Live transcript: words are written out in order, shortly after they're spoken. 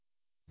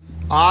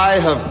I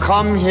have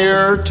come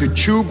here to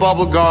chew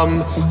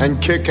bubblegum and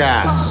kick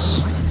ass.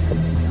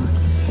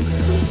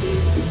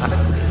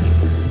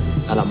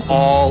 And I'm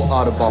all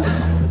out of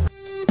bubblegum.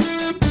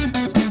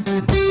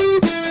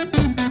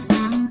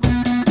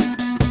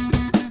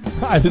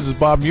 Hi, this is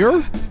Bob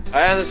Muir.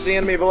 And this is The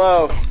Enemy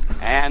Below.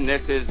 And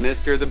this is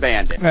Mr. the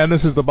Bandit. And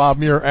this is the Bob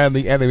Muir and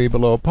the Enemy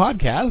Below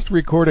podcast,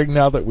 recording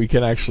now that we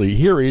can actually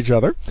hear each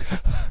other.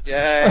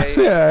 Yay.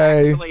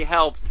 Yay. It really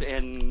helps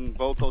in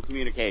vocal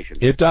communication.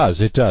 It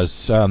does.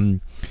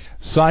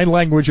 Sign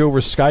language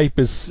over Skype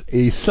is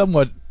a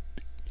somewhat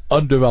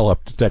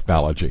undeveloped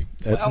technology.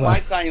 My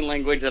sign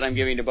language that I'm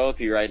giving to both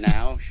of you right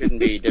now shouldn't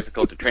be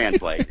difficult to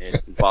translate.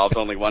 It involves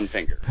only one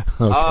finger. Okay.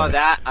 Oh,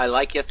 that. I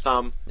like your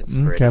thumb. It's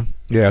pretty. Okay.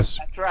 Yes.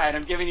 That's right.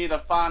 I'm giving you the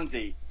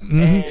Fonzie.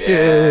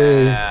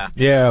 Mm-hmm.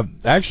 Yeah.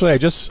 Actually,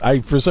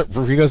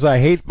 because I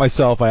hate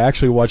myself, I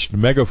actually watched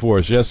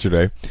Megaforce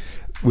yesterday,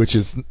 which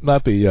is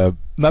not the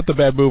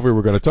bad movie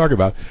we're going to talk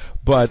about.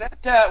 But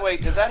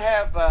does that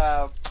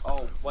have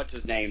what's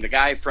his name? The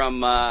guy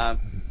from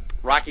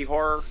Rocky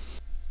Horror,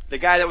 the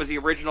guy that was the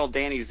original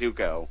Danny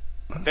Zuko,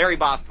 Barry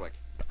Bostwick.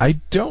 I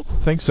don't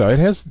think so. It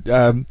has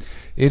the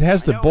he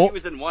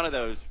was in one of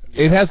those.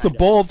 It has the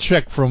bald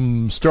chick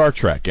from Star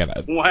Trek in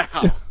it.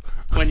 Wow.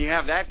 When you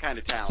have that kind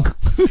of talent.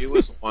 She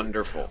was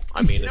wonderful.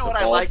 I mean, you know what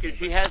I like is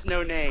she has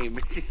no name.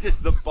 She's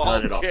just the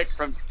bald chick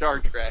from Star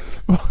Trek.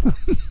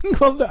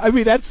 Well, I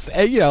mean, that's,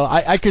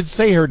 I could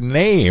say her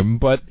name,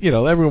 but,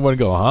 everyone would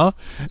go, huh?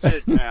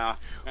 Yeah,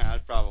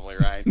 that's probably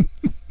right.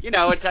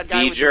 It's that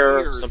guy with the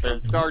ears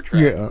from Star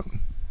Trek. Yeah.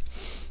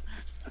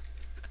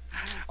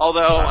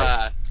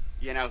 Although,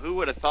 who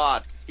would have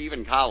thought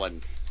Stephen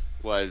Collins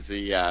was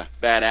the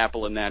bad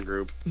apple in that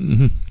group?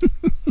 You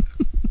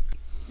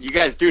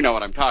guys do know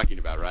what I'm talking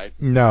about, right?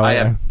 No. I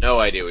have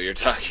no idea what you're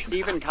talking about.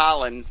 Stephen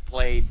Collins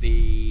played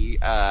the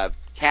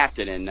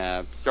captain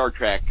in Star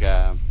Trek,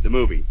 the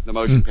movie, the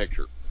motion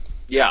picture.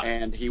 Yeah.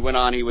 And he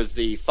was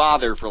the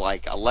father for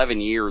like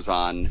 11 years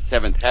on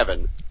Seventh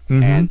Heaven.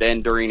 Mm-hmm. And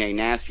then during a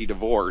nasty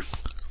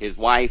divorce, his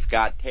wife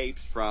got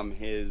tapes from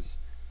his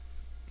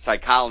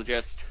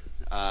psychologist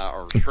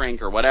or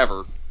shrink or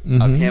whatever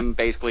of him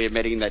basically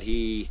admitting that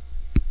he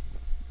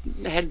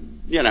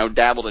had,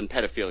 dabbled in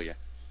pedophilia.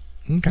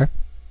 Okay.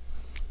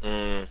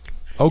 Oh,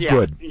 yeah.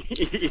 Good.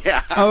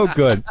 Yeah. Oh,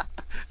 good.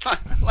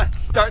 Let's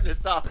start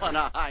this off on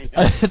a high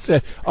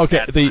note.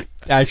 Okay.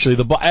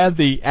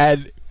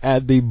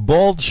 The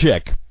bald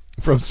chick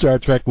from Star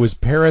Trek was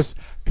Paris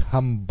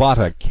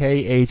Khambatta,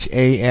 Khambatta.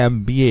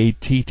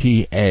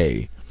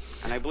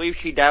 And I believe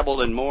she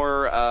dabbled in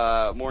more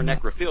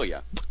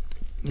necrophilia.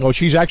 Well,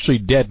 she's actually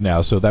dead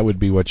now, so that would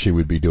be what she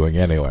would be doing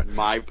anyway.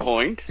 My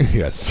point.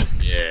 Yes.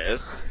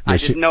 Yes. I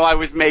didn't know I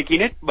was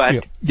making it,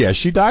 but... Yeah,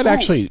 she died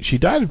she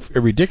died a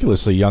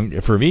ridiculously young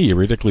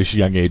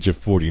age of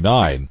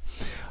 49.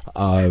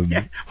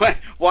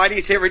 Why do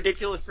you say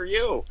ridiculous for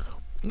you?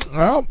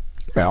 Well,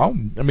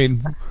 I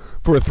mean,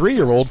 for a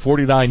 3-year-old,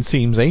 49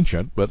 seems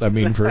ancient, but I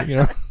mean,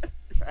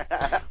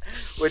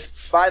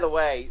 Which, by the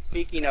way,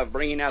 speaking of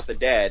bringing out the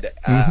dead,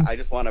 I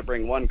just want to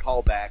bring one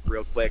call back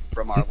real quick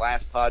from our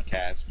last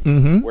podcast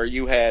where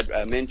you had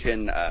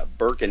mentioned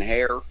Burke and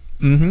Hare.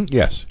 Mm-hmm.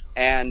 Yes.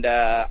 And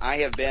I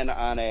have been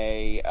on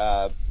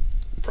a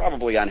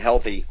probably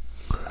unhealthy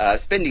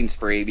spending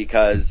spree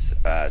because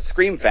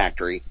Scream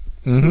Factory,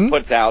 who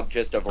puts out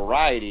just a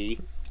variety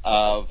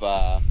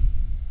of,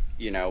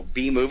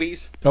 B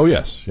movies. Oh,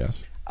 yes.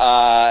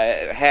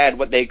 Had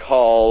what they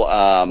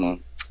call...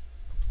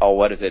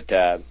 what is it?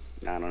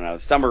 I don't know,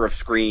 Summer of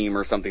Scream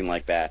or something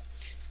like that,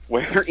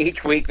 where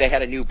each week they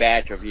had a new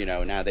batch of,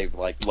 now they've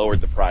like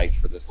lowered the price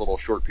for this little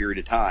short period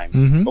of time.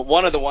 Mm-hmm. But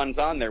one of the ones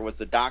on there was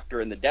The Doctor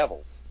and the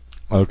Devils.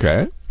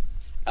 Okay.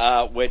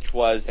 Which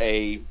was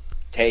a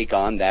take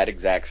on that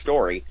exact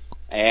story.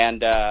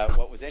 And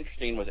what was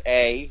interesting was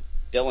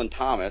Dylan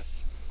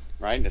Thomas,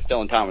 right?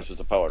 Dylan Thomas was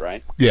a poet,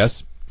 right?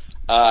 Yes.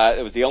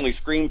 It was the only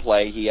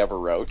screenplay he ever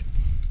wrote.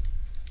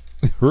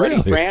 Really?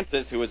 Freddie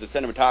Francis, who was a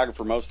cinematographer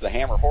for most of the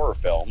Hammer horror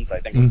films,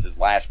 I think it was his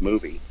last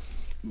movie.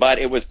 But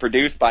it was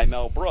produced by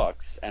Mel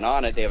Brooks, and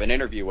on it they have an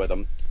interview with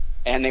him,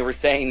 and they were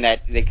saying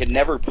that they could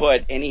never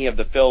put any of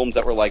the films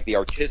that were like the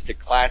artistic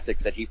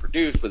classics that he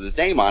produced with his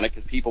name on it,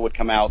 because people would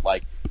come out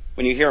like,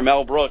 when you hear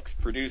Mel Brooks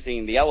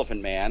producing The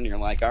Elephant Man, you're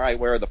like, all right,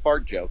 where are the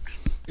fart jokes?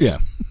 Yeah.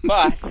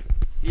 But,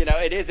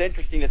 it is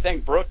interesting to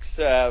think Brooks,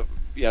 there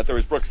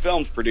was Brooks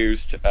Films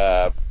produced,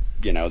 what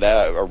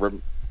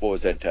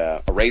was it,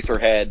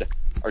 Eraserhead,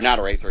 or not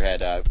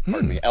Eraserhead,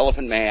 pardon me,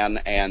 Elephant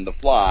Man and The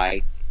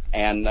Fly,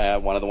 and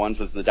one of the ones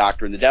was The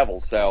Doctor and the Devil.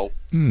 So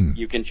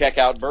you can check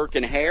out Burke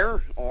and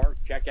Hare, or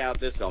check out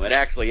this film. It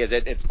actually is,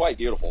 it's quite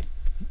beautiful.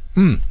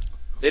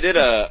 They did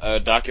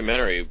a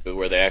documentary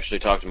where they actually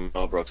talked to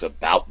Mel Brooks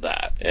about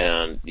that,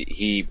 and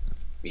he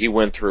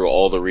went through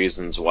all the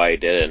reasons why he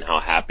did it and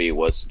how happy he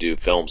was to do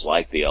films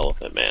like The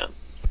Elephant Man.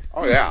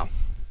 Oh, yeah.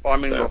 Well, I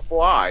mean, The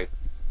Fly.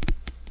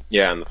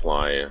 Yeah, and The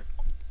Fly, yeah.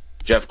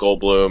 Jeff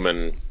Goldblum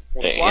and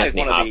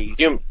Anthony Hopkins.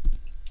 Can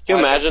you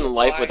imagine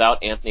life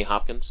without Anthony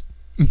Hopkins?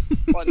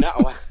 Well,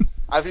 no.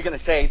 I was going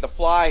to say, The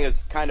Fly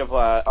is kind of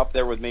up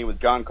there with me with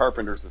John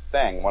Carpenter's The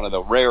Thing, one of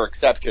the rare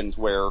exceptions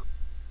where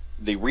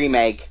the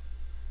remake,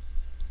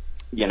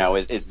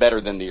 is better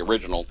than the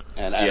original,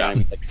 and I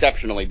mean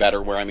exceptionally better.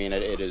 Where I mean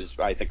it is,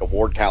 I think,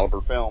 award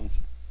caliber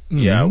films.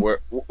 Yeah, where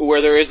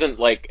there isn't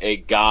like a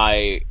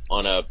guy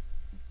on a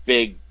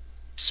big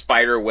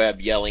spider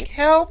web yelling,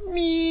 "Help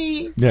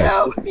me!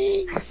 Help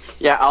me!"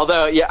 Yeah,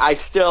 although I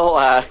still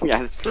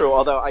it's true.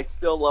 Although I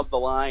still love the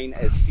line,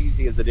 as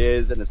cheesy as it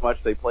is, and as much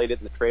as they played it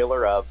in the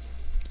trailer of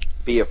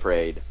 "Be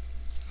afraid,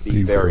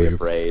 be very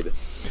afraid."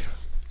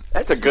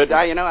 That's a good,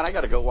 and I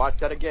got to go watch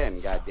that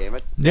again. God damn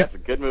it, that's a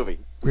good movie.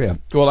 Yeah.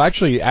 Well,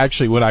 actually,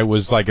 when I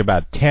was like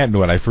about 10,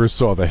 when I first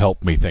saw the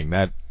 "Help Me" thing,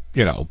 that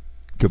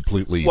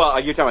completely. Well,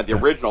 you're talking about the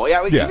original.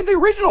 Yeah, even the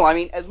original. I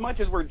mean, as much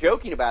as we're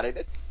joking about it,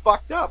 it's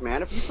fucked up,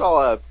 man. If you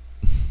saw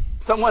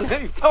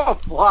you saw a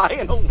fly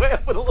in a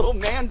web with a little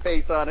man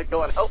face on it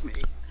going, "Help me."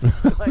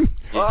 Like,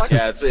 fuck.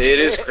 Yeah, it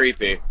is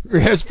creepy.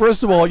 Yes,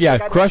 first of all,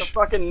 I'd crush have the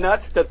fucking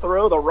nuts to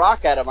throw the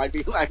rock at him. I'd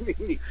be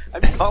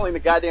calling the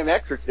goddamn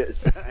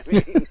exorcist. I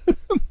mean,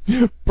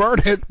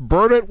 burn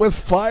it with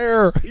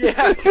fire.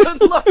 Yeah,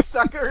 good luck,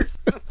 sucker.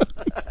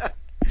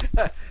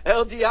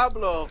 El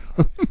Diablo.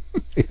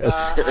 Yes.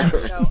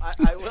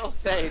 I will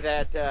say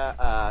that,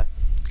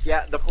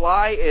 The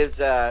Fly is,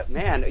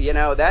 man,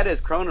 that is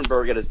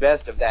Cronenberg at his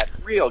best of that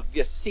real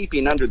just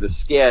seeping under the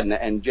skin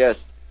and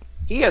just,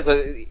 he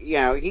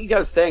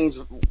does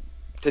things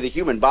to the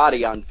human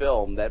body on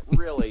film that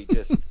really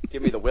just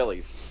give me the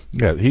willies.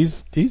 Yeah,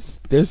 he's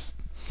this.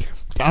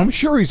 I'm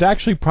sure he's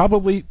actually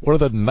probably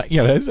one of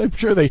the. I'm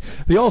sure they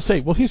all say,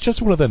 well, he's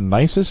just one of the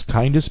nicest,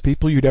 kindest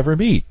people you'd ever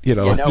meet. You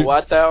know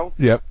what though?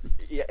 Yep.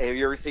 Have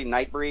you ever seen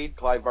Nightbreed?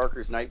 Clive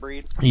Barker's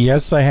Nightbreed?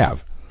 Yes, I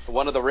have.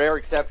 One of the rare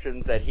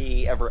exceptions that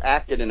he ever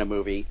acted in a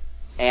movie,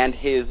 and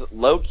his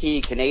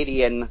low-key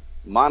Canadian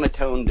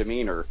monotone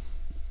demeanor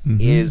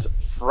is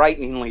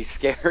frighteningly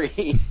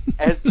scary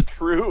as the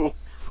true,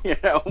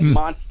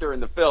 monster in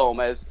the film,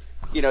 as,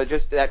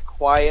 just that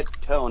quiet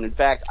tone. In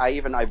fact,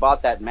 I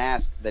bought that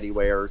mask that he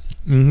wears.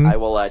 I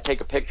will take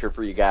a picture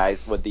for you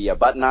guys with the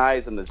button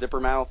eyes and the zipper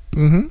mouth.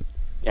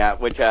 Yeah,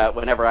 which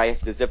whenever I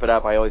have to zip it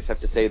up, I always have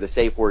to say the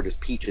safe word is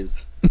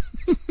peaches.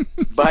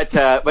 But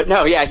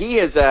no, yeah, he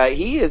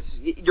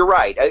is. You're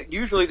right.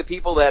 Usually the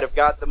people that have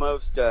got the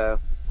most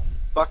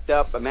fucked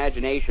up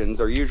imaginations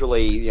are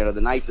usually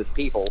the nicest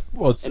people.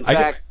 Well, in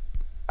fact,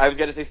 I was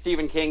going to say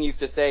Stephen King used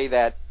to say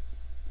that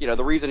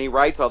the reason he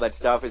writes all that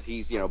stuff is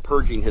he's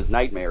purging his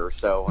nightmares.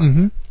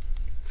 So.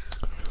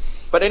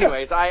 But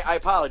anyways, I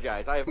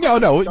apologize. I have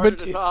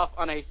started us off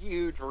on a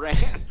huge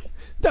rant.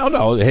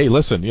 No. Hey,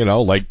 listen.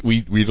 Like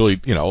we really,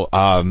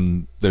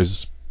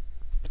 there's.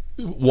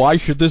 Why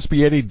should this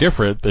be any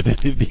different than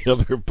any of the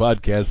other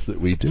podcasts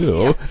that we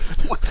do?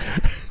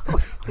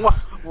 Yeah.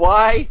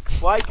 Why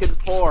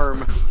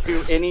conform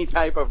to any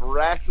type of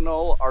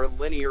rational or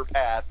linear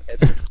path at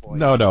this point?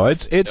 No,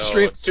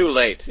 it's too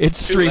late.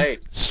 It's too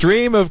late.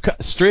 Stream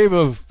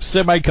of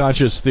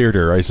semi-conscious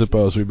theater, I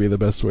suppose, would be the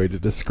best way to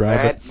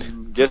describe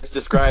it. Just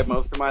describe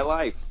most of my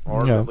life,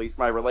 or at least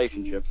my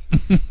relationships.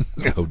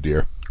 Oh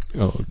dear.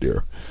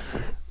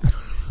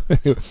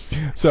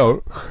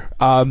 So,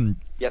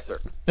 yes, sir.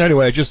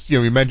 Anyway, I just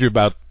we mentioned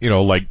about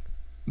like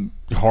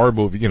horror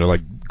movie,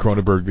 like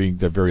Cronenberg being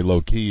very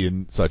low key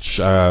and such.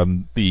 I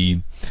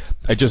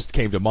just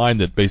came to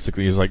mind that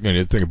basically he's like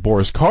think of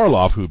Boris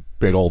Karloff, who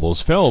made all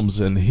those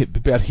films, and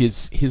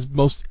his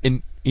most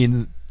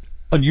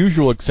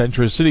unusual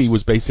eccentricity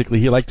was basically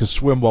he liked to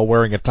swim while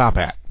wearing a top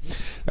hat.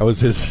 That was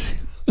his.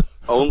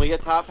 Only a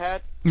top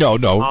hat?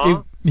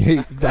 No.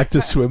 He liked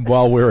to swim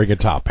while wearing a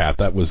top hat.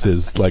 That was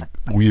his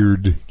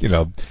weird.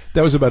 That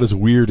was about as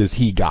weird as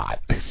he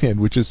got, and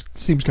which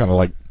seems kind of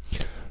like.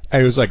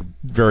 It was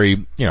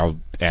very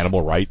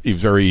animal right. He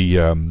was very.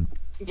 Yeah,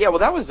 well,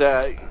 that was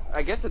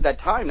I guess at that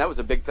time that was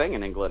a big thing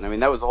in England. I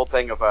mean, that was the whole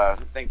thing of I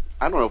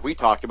don't know if we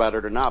talked about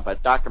it or not,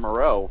 but Dr.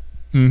 Moreau.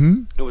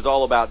 It was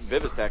all about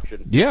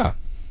vivisection. Yeah.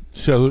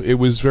 So it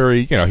was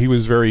very, he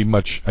was very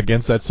much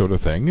against that sort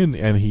of thing,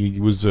 and he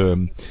was.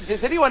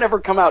 Does anyone ever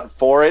come out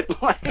for it?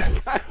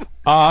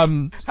 I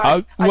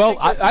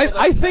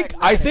think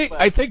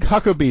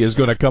Huckabee is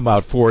going to come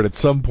out for it at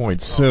some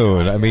point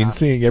soon. God, I mean,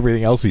 seeing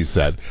everything else he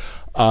said.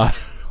 I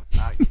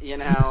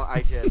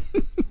just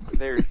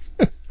there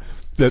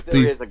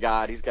is a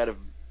God. He's got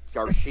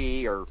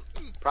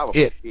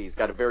she's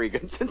got a very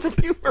good sense of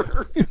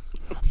humor.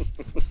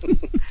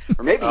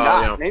 Or maybe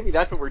not. Yeah. Maybe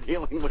that's what we're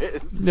dealing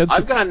with.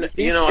 I've gotten to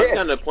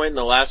a point in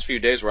the last few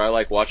days where I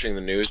like watching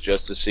the news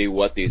just to see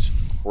what these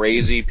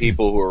crazy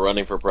people who are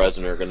running for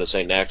president are going to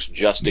say next,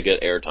 just to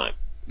get airtime.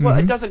 Well,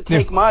 it doesn't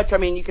take much. I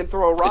mean, you can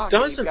throw a rock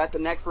and you've got the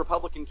next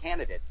Republican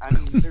candidate. I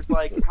mean, there's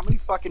how many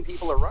fucking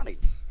people are running?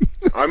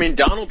 I mean,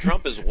 Donald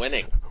Trump is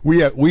winning.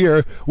 We are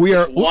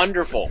it's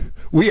wonderful.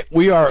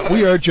 We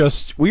are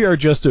just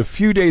a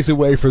few days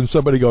away from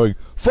somebody going,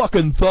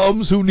 fucking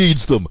thumbs, who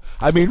needs them?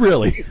 I mean,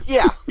 really.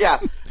 Yeah.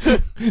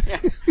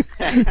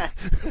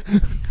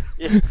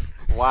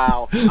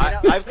 Wow.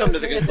 I've come to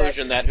the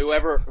conclusion that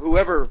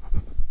whoever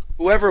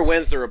whoever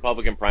wins the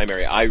Republican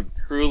primary, I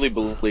truly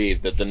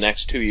believe that the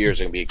next 2 years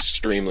are going to be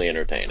extremely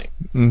entertaining.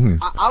 Mm-hmm.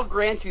 I'll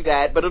grant you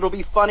that, but it'll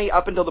be funny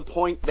up until the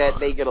point that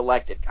they get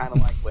elected, kind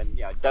of like when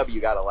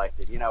W got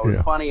elected. It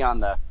was funny on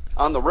the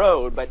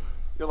road, but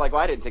you're like,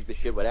 well, I didn't think this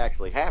shit would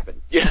actually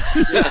happen. Yeah.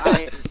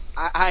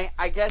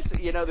 I guess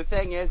the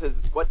thing is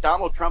what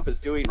Donald Trump is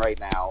doing right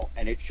now,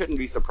 and it shouldn't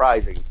be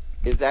surprising,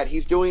 is that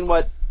he's doing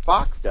what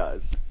Fox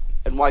does,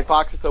 and why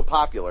Fox is so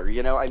popular.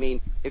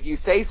 If you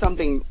say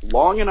something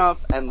long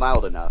enough and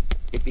loud enough,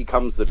 it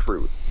becomes the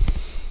truth,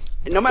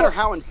 and no matter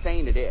how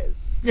insane it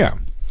is. Yeah.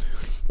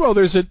 Well,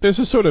 there's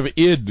a sort of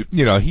id.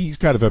 He's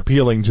kind of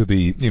appealing to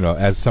the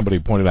as somebody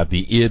pointed out,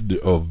 the id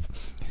of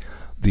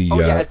the.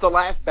 It's the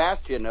last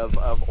bastion of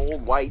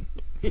old white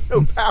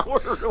power,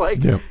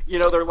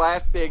 their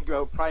last big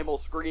primal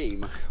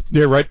scream.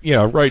 Yeah, right.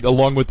 Yeah, right.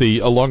 Along with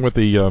the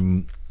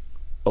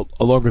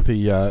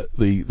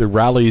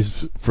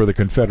rallies for the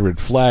Confederate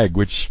flag,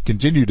 which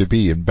continue to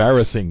be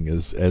embarrassing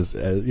as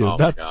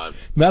my God.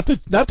 Not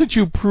that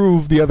you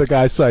prove the other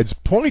guy's side's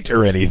point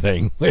or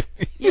anything.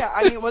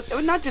 Yeah,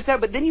 not just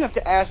that, but then you have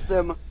to ask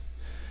them,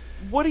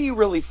 what are you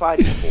really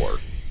fighting for?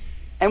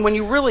 And when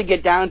you really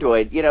get down to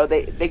it,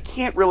 they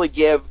can't really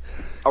give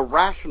a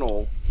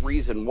rational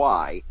reason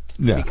why.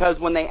 Yeah. Because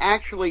when they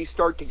actually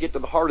start to get to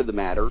the heart of the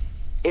matter,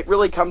 it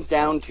really comes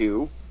down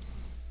to,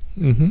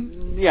 there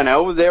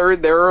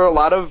are a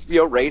lot of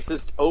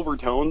racist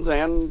overtones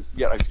and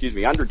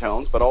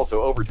undertones, but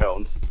also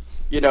overtones,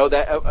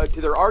 that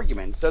to their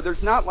argument. So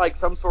there's not like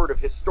some sort of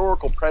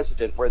historical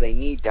precedent where they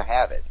need to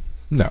have it.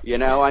 No.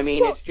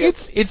 It's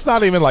just... It's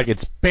not even like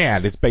it's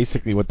banned. It's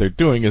basically what they're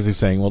doing is they're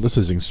saying, well, this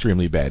is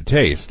extremely bad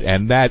taste.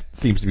 And that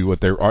seems to be what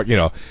they're,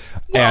 government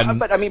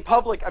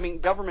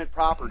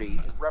property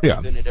is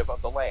representative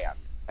of the land.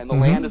 And the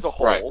land as a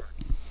whole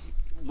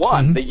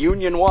won. The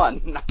Union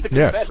won, not the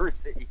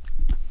Confederacy.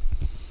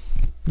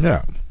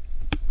 Yeah.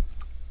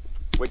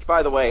 Which,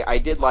 by the way, I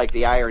did like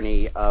the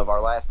irony of our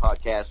last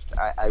podcast.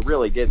 I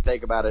really did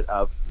think about it,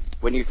 of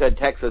when you said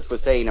Texas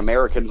was saying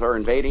Americans are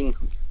invading.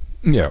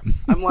 Yeah.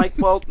 I'm like,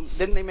 well,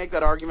 didn't they make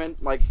that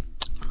argument, like,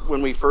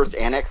 when we first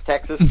annexed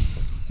Texas?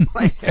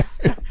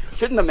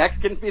 Shouldn't the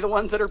Mexicans be the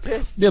ones that are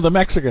pissed? Yeah, the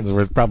Mexicans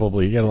were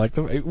probably, the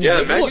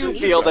Mexicans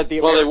feel that the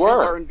Americans they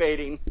were. are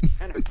invading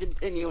and are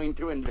continuing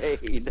to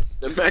invade.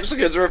 The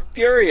Mexicans were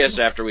furious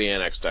after we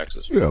annexed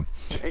Texas. Yeah.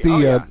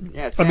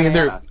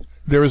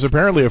 There was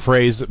apparently a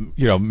phrase,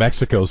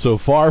 Mexico, so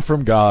far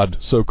from God,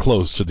 so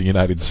close to the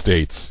United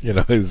States,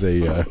 is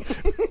a...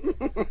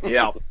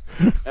 Yeah.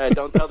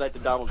 Don't tell that to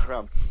Donald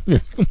Trump.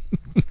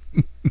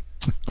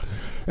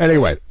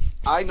 Anyway.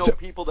 I know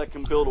people that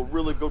can build a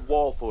really good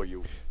wall for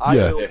you. I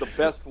build the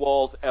best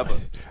walls ever.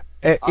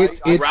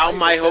 Around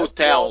my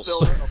hotels.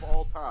 Wall builder of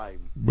all time.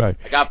 Right.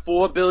 I got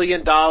 $4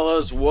 billion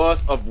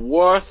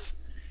worth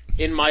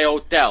in my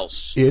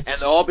hotels.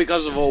 And all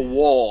because of a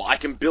wall. I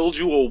can build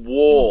you a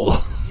wall.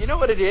 You know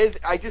what it is?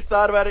 I just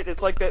thought about it.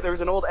 It's like there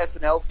was an old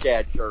SNL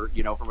sketch,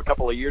 from a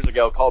couple of years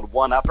ago called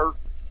One Upper,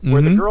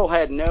 where the girl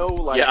had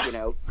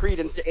no,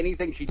 credence to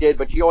anything she did,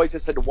 but she always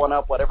just had to one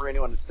up whatever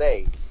anyone would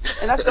say.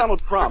 And that's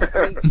Donald Trump.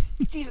 I mean,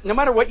 geez, no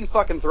matter what you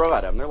fucking throw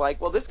at him, they're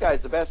like, well, this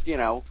guy's the best,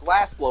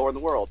 glass blower in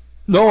the world.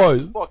 No,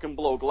 I fucking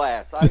blow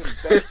glass. I am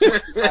the best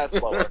fucking glass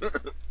blower.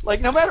 Like,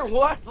 no matter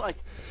what, like...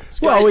 This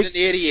guy's an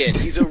idiot.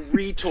 He's a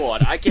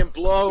retard. I can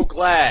blow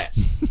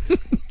glass.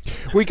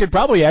 We could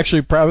probably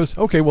actually promise,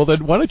 okay, well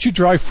then why don't you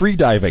try free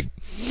diving?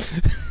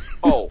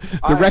 Oh,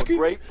 I'm a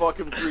great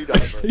fucking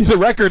freediver. The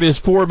record is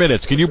 4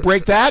 minutes. Can you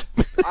break that?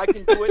 I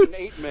can do it in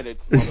 8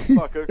 minutes,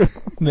 motherfucker.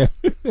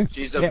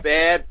 She's a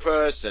bad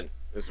person.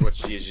 Is what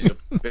she is. She's a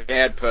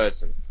bad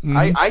person.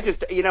 I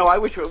just, I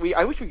wish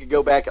we could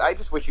go back. I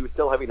just wish he was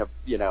still having a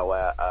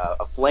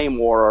flame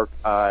war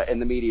in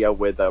the media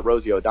with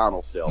Rosie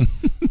O'Donnell still.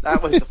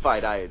 That was the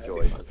fight I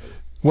enjoyed.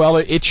 Well,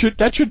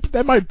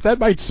 that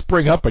might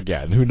spring up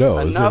again. Who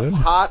knows?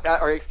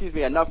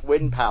 Enough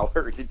wind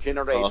power to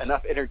generate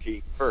enough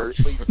energy for at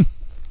least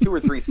 2 or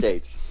 3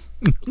 states.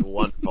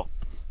 Wonderful.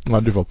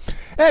 Wonderful.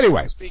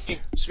 Anyway,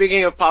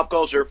 speaking of pop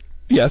culture.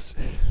 Yes.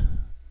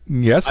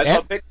 I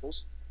saw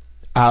Pickles.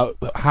 How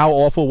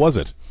awful was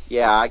it?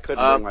 Yeah, I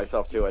couldn't bring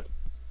myself to it.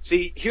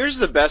 See, here's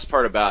the best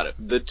part about it: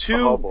 the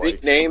two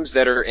big names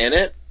that are in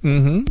it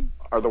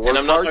are the worst. And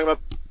I'm not talking about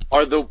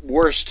are the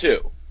worst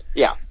too.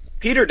 Yeah.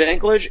 Peter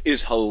Dinklage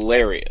is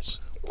hilarious.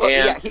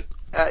 Well,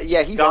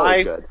 he's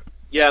always good.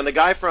 Yeah, and the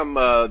guy from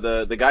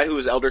the guy who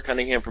was Elder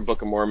Cunningham from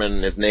Book of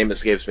Mormon, his name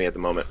escapes me at the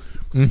moment.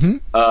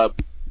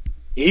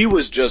 He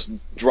was just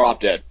drop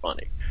dead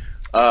funny.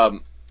 I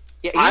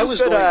was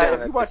good.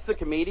 Have you watched The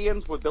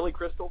Comedians with Billy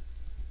Crystal?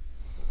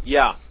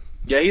 Yeah,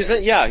 he's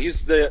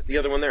the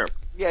other one there.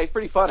 Yeah, he's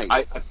pretty funny.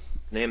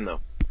 His name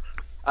though.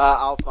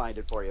 I'll find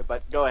it for you,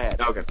 but go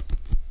ahead. Okay.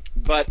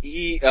 But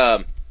he,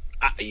 the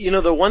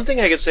one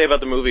thing I could say about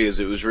the movie is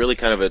it was really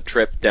kind of a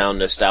trip down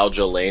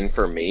nostalgia lane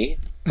for me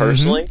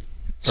personally.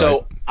 So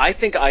right. I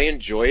think I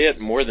enjoy it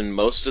more than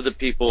most of the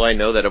people I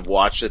know that have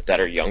watched it that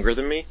are younger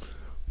than me.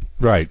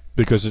 Right,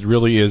 because it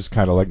really is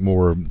kind of like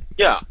more.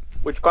 Yeah.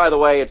 Which, by the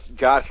way, it's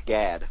Josh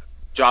Gad.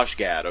 Josh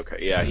Gad, okay,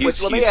 yeah.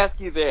 Let me ask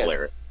you this.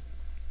 Hilarious.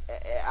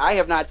 I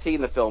have not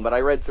seen the film, but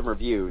I read some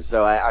reviews,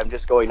 so I'm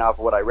just going off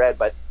of what I read.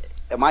 But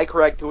am I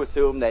correct to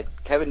assume that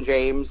Kevin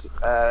James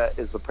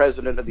is the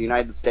president of the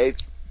United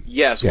States?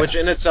 Yes, which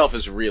in itself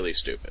is really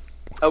stupid.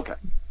 Okay.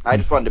 I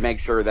just wanted to make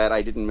sure that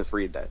I didn't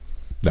misread that.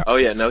 No. Oh,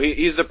 yeah, no,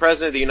 he's the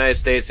president of the United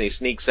States, and he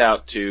sneaks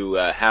out to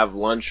have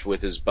lunch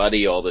with his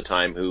buddy all the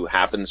time, who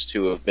happens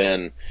to have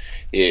been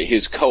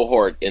his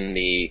cohort in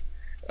the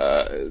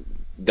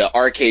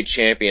Arcade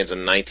Champions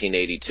in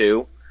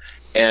 1982,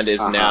 and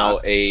is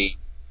now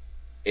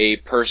a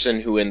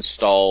person who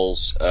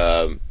installs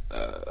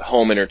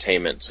home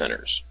entertainment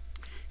centers.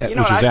 Which is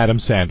Adam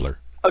Sandler.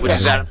 Okay. Which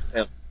is Adam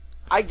Sandler.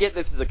 I get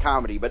this as a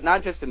comedy, but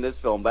not just in this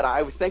film, but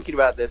I was thinking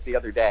about this the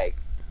other day.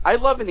 I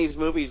love in these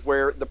movies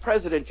where the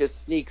president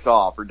just sneaks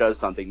off or does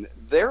something.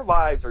 Their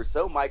lives are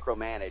so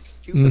micromanaged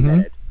to the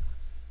minute.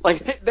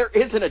 Like, there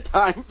isn't a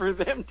time for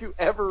them to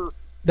ever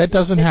that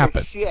doesn't take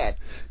happen. A shit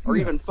or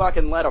even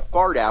fucking let a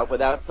fart out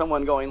without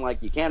someone going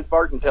like, you can't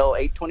fart until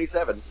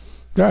 8:27.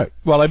 Right.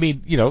 Well, I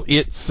mean,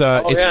 it's it's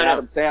an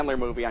Adam Sandler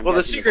movie. Well,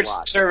 the Secret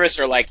Service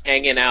are like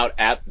hanging out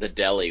at the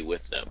deli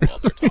with them while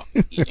they're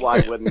talking.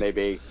 Why wouldn't they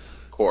be?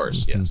 Of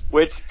course, yes.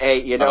 Which,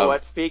 hey, you know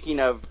what? Speaking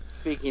of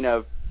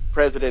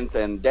presidents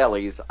and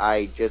delis,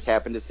 I just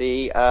happened to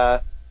see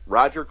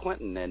Roger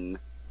Clinton in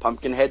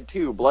Pumpkinhead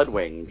 2: Blood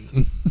Wings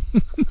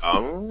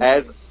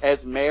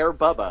as Mayor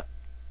Bubba.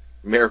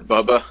 Mayor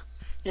Bubba.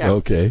 Yeah.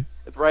 Okay.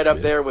 It's right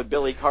up there with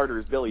Billy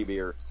Carter's Billy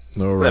Beer.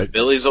 All right.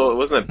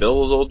 Wasn't that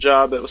Bill's old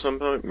job at some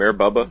point? Mayor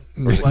Bubba?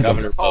 Or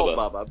Governor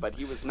Bubba? But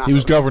he was not. He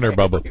was Governor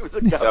Bubba. He was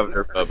a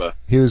governor. Bubba.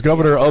 He was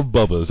governor of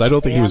Bubbas. I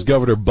don't think he was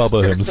Governor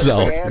Bubba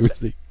himself.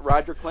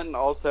 Roger Clinton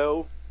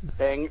also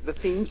sang the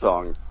theme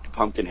song to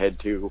Pumpkinhead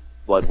 2: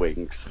 Blood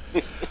Wings.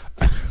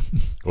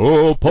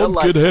 Oh,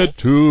 Pumpkinhead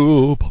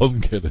 2,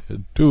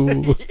 Pumpkinhead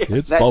 2,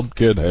 it's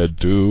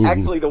Pumpkinhead 2.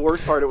 Actually, the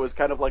worst part, it was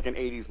kind of like an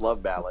 80s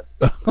love ballad.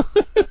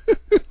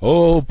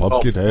 Oh,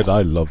 Pumpkinhead,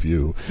 I love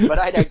you. But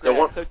I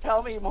digress, so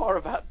tell me more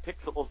about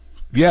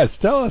Pixels. Yes,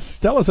 tell us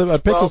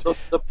about Pixels.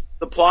 Well,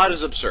 the plot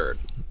is absurd,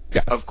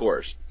 of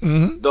course.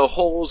 Mm-hmm. The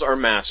holes are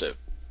massive.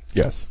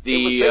 Yes.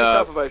 It was based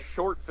off of a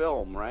short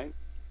film, right?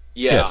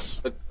 Yeah.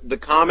 Yes. The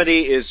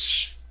comedy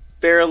is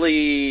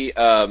fairly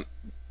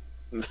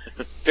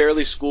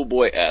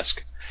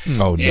schoolboy-esque.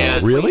 Oh, no,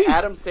 really?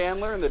 Adam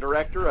Sandler and the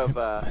director of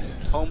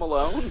Home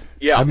Alone?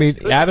 Yeah. I mean,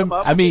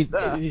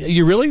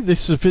 you really,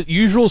 the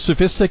usual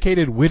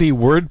sophisticated, witty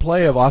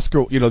wordplay of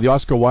Oscar, the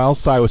Oscar Wilde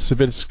style with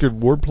sophisticated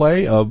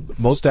wordplay of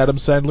most Adam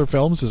Sandler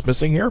films is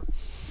missing here?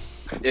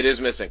 It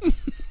is missing.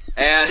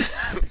 And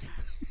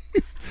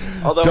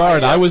although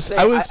darn, I was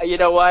you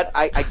know what?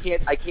 I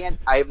can't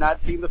I have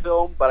not seen the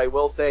film, but I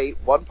will say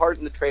one part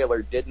in the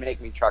trailer did make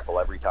me chuckle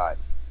every time.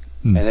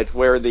 And it's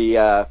where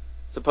the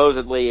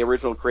supposedly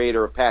original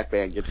creator of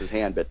Pac-Man gets his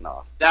hand bitten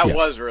off. That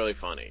was really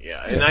funny,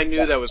 yeah. And I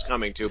knew that was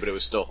coming too, but it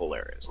was still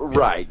hilarious.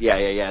 Right,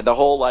 yeah. The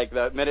whole,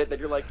 the minute that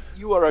you're like,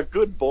 you are a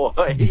good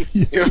boy.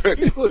 You're a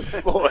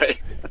good boy.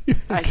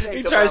 I think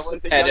he tries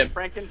to pet him.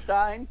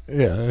 Frankenstein.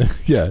 Yeah.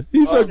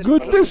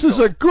 This is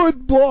a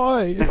good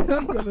boy.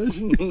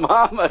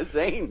 Mama's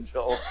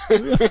angel.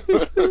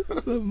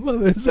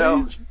 Mama's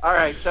angel. All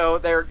right, so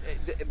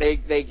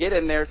they get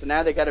in there, so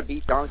now they got to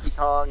beat Donkey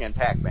Kong and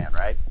Pac-Man,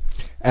 right?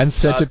 And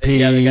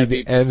Centipede,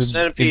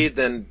 Centipede,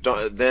 then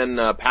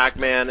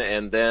Pac-Man,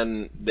 and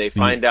then they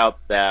find out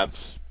that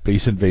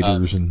Space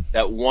Invaders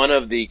that one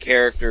of the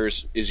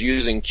characters is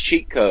using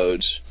cheat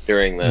codes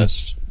during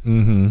this.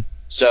 Mm-hmm.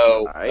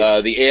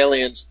 So the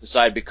aliens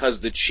decide because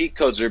the cheat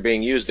codes are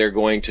being used, they're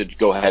going to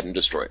go ahead and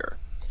destroy her.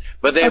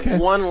 But they have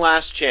one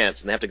last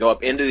chance, and they have to go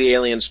up into the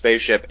alien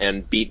spaceship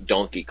and beat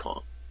Donkey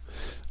Kong.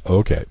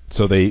 Okay,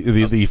 so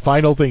the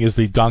final thing is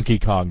the Donkey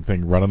Kong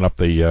thing running up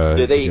the.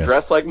 Do they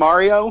dress like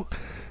Mario?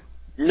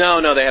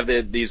 No, they have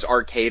these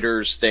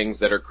arcaders things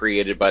that are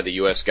created by the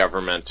U.S.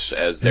 government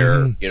as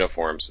their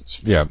uniforms.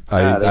 They should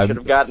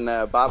have gotten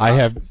Bob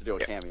Hoskins to do a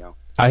cameo.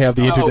 I have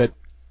the internet.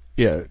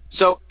 Yeah.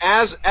 So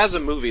as a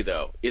movie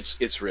though,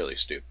 it's really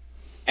stupid.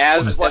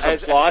 As a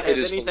plot, it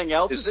is. Anything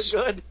else? Is it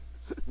good?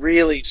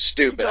 Really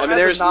stupid. I mean,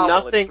 there's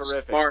nothing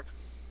smart.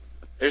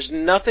 There's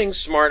nothing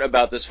smart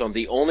about this film.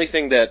 The only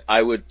thing that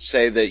I would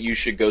say that you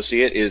should go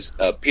see it is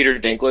Peter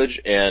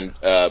Dinklage and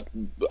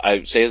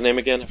I say his name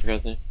again. I forgot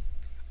his name.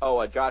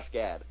 Oh, Josh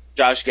Gad.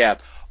 Josh Gad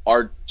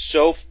are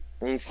so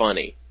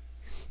funny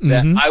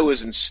that I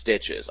was in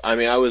stitches. I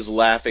mean, I was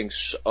laughing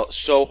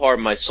so hard.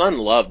 My son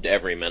loved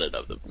every minute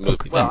of the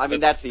movie. Well, I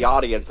mean, that's the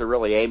audience they're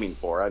really aiming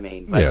for. I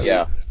mean,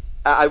 yeah.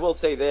 I will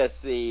say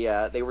this: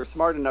 they were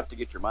smart enough to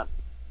get your money.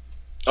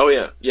 Oh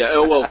yeah.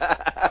 Oh well.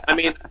 I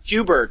mean,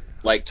 Hubert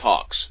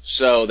talks,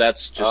 so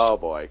that's just. Oh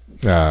boy.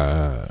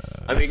 I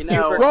mean,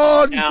 Hubert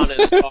run! Down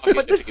and talking.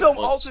 But this film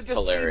also just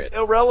hilarious. seems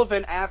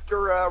irrelevant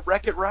after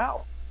Wreck-It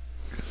Ralph.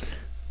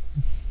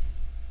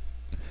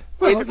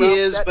 It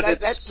is, but that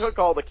took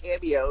all the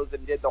cameos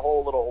and did the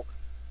whole little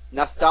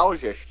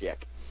nostalgia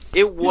shtick.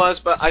 It was,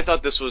 but I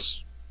thought this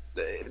was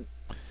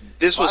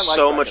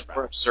so much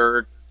more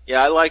absurd.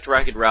 Yeah, I liked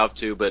Wreck-It Ralph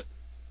too, but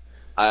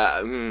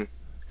Wreck-It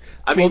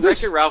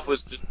Ralph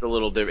was just a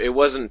little different. It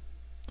wasn't.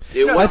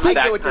 It No, wasn't I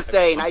that get what kind you're of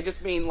saying. fun. I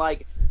just mean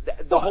like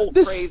the whole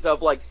craze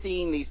of like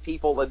seeing these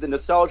people, the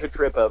nostalgia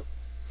trip of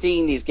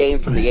seeing these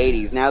games from the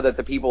 '80s. Now that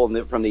the people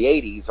from the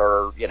 '80s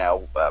are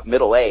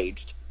middle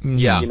aged,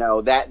 Yeah.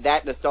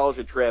 That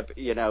nostalgia trip,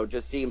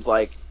 just seems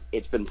like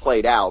it's been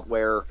played out.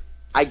 Where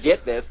I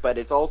get this, but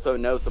it's also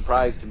no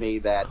surprise to me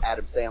that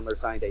Adam Sandler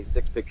signed a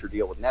 6-picture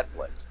deal with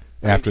Netflix.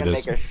 After he's going to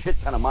this, make a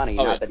shit ton of money.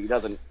 Oh, Not yeah. that he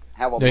doesn't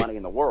have all the money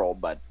in the world,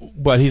 but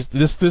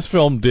this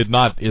film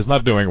is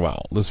not doing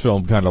well. This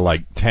film kind of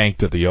like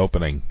tanked at the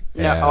opening.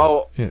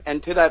 yeah. Yeah.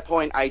 And to that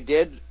point, I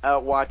did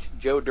watch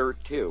Joe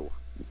Dirt 2.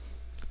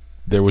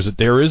 There is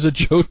a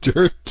Joe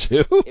Dirt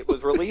too. It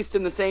was released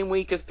in the same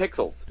week as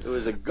Pixels. It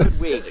was a good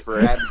week for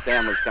Adam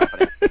Sandler's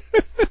company.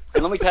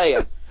 And let me tell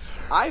you,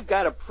 I've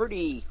got a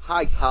pretty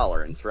high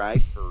tolerance,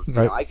 right?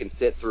 I can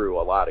sit through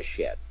a lot of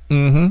shit.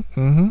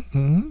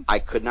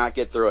 I could not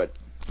get through it.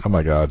 Oh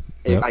my God!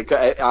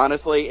 Yep.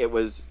 Honestly, it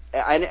was,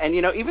 and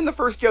even the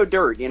first Joe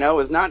Dirt,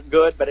 was not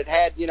good, but it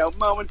had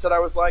moments that I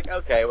was like,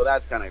 okay, well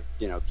that's kind of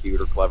cute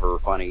or clever or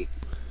funny.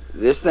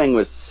 This thing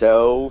was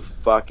so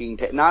fucking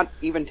not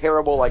even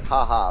terrible, like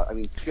haha. I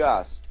mean,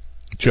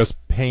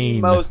 just pain.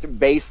 The most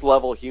base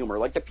level humor,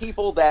 like the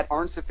people that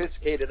aren't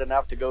sophisticated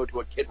enough to go to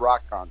a Kid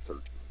Rock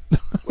concert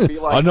would be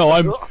like, no,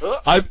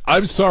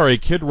 I'm sorry,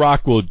 Kid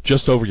Rock will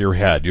just over your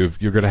head.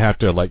 You're gonna have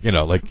to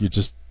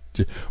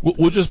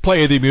we'll just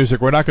play the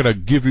music. We're not gonna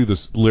give you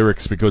the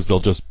lyrics because they'll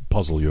just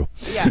puzzle you.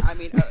 Yeah, I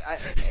mean,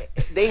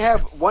 they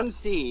have one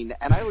scene,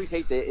 and I always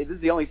hate this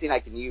is the only scene I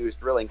can use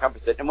to really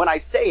encompass it. And when I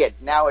say it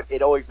now,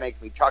 it always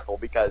makes me chuckle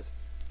because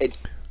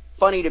it's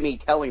funny to me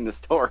telling the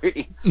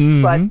story.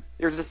 Mm-hmm. But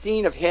there's a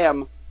scene of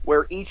him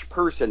where each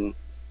person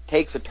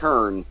takes a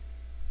turn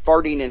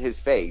farting in his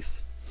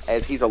face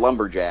as he's a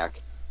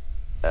lumberjack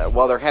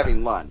while they're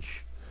having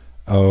lunch.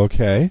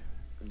 Okay.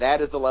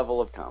 That is the level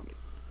of comedy.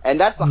 And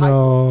that's the high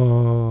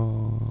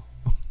point.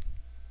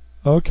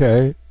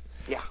 Okay.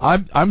 Yeah.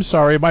 I'm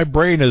sorry, my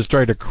brain is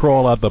trying to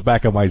crawl out the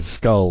back of my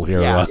skull here.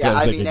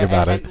 Thinking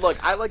about it. And look,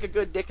 I like a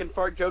good dick and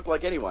fart joke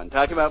like anyone.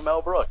 Talking about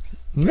Mel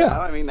Brooks.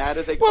 Yeah. That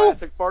is a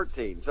classic fart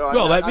scene. So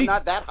I'm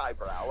not that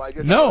highbrow. I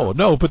just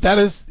No, but that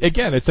is,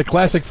 again, it's a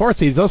classic fart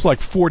scene. It's also like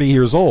 40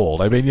 years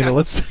old. I mean,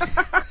 let's.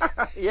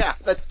 Yeah,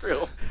 that's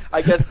true.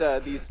 I guess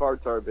these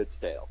farts are a bit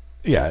stale.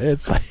 Yeah,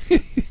 it's like.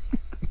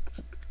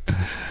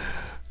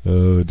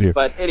 Oh dear.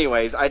 But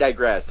anyways, I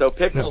digress. So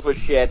Pixels was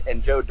shit,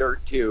 and Joe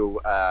Dirt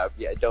 2,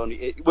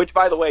 which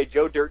by the way,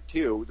 Joe Dirt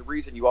 2, the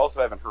reason you also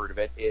haven't heard of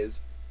it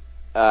is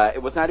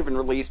it was not even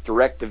released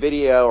direct to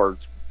video or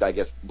I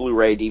guess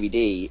Blu-ray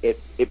DVD.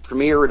 It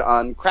premiered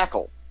on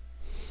Crackle,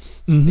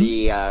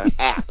 the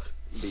app,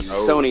 the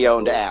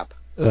Sony-owned app.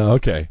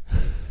 Okay.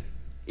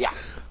 Yeah.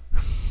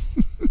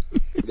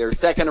 Their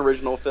second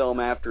original film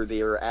after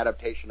their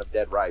adaptation of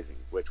Dead Rising,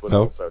 which was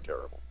also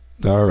terrible.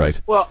 All right.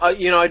 Well, I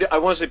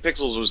want to say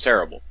Pixels was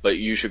terrible, but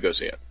you should go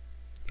see it.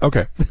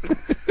 Okay.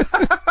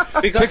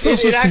 Because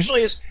it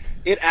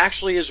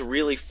actually is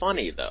really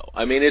funny, though.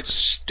 I mean, it's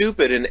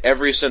stupid in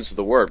every sense of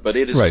the word, but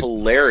it is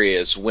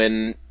hilarious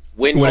when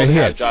you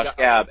have Josh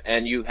Gad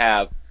and you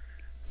have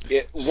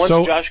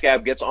once Josh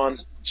Gad gets on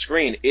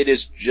screen, it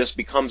is just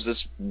becomes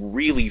this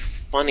really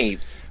funny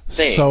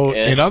thing. So,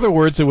 in other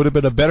words, it would have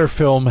been a better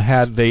film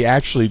had they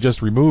actually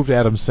just removed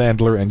Adam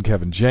Sandler and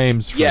Kevin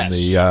James from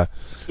the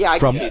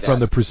from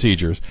the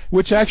procedures.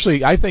 Which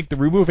actually, I think the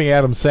removing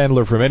Adam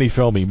Sandler from any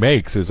film he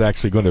makes is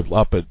actually going to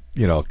up it,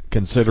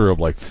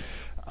 considerably.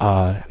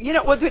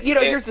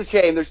 Here's the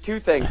shame. There's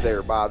two things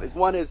there, Bob.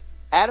 One is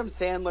Adam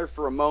Sandler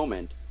for a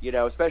moment,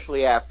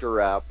 especially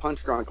after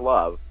Punch Drunk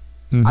Love,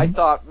 I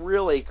thought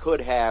really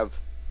could have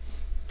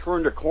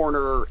turned a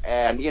corner,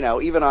 and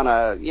even on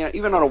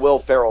a Will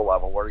Ferrell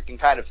level where he can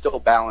kind of still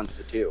balance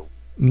the two.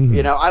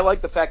 I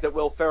like the fact that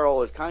Will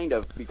Ferrell has kind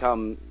of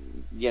become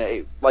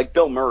like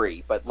Bill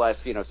Murray but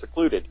less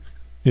secluded.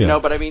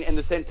 But I mean in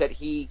the sense that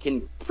he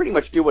can pretty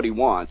much do what he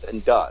wants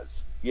and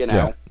does.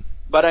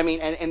 But I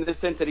mean, and in the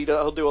sense that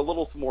he'll do a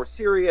little more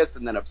serious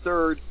and then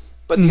absurd.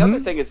 But the other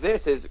thing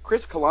is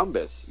Chris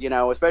Columbus,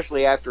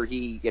 especially after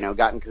he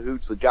got in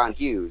cahoots with John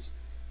Hughes,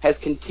 has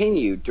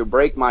continued to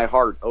break my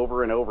heart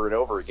over and over and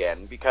over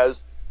again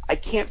because I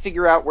can't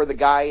figure out where the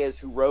guy is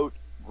who wrote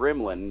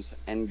Gremlins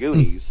and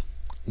Goonies.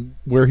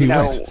 Where he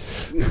went.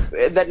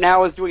 That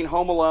now is doing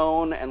Home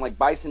Alone and like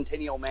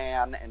Bicentennial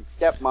Man and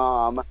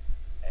Stepmom.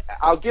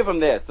 I'll give him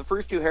this. The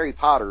first two Harry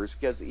Potters,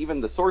 because even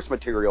the source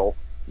material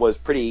was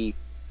pretty,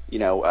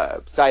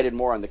 cited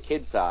more on the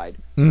kid side.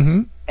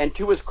 And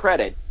to his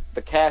credit,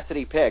 the cast that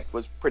he picked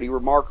was pretty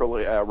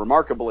remarkably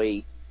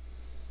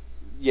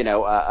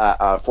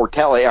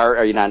foretelling,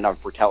 or not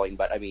foretelling,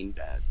 but I mean,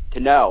 to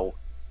know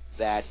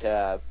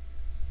that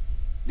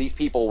these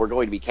people were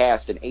going to be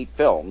cast in 8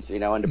 films,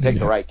 and to pick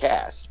the right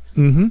cast.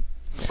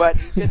 But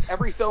just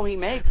every film he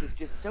makes is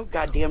just so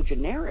goddamn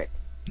generic.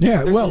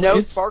 Yeah, there's no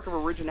spark of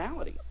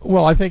originality.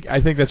 Well, I think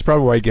that's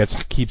probably why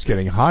he keeps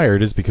getting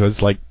hired is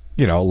because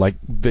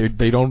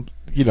they don't.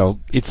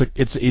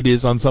 it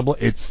is ensemble.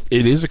 It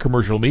is a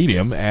commercial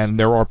medium, and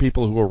there are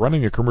people who are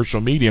running a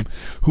commercial medium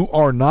who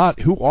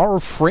are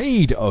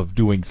afraid of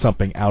doing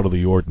something out of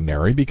the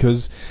ordinary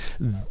because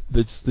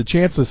the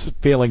chance of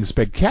failing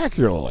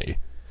spectacularly.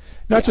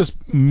 Not just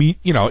me,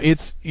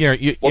 it's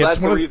Well,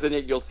 that's the reason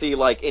that you'll see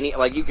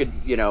you could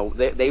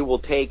they will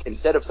take,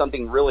 instead of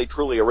something really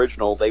truly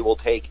original, they will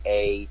take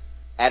a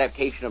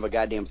adaptation of a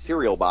goddamn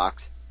cereal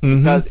box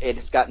because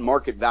it's got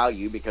market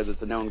value because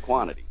it's a known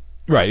quantity.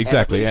 Right,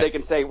 exactly. And at least they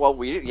can say, well,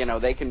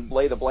 they can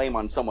lay the blame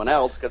on someone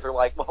else because they're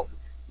like, well,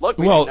 look,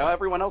 we didn't know,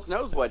 everyone else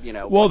knows what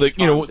what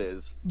Charms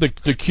is.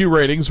 The Q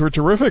ratings were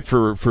terrific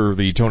for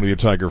the Tony the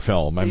Tiger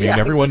film. I mean,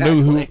 everyone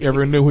knew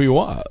who he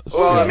was.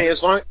 Well, I mean,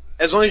 as long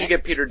as you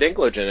get Peter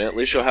Dinklage in it, at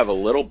least you'll have a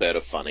little bit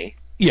of funny.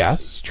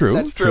 Yes, true.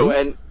 That's true.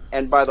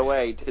 And by the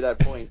way, to that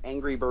point,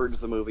 Angry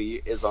Birds the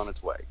movie is on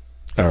its way.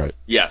 All right.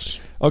 Yes.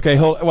 Okay.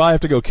 I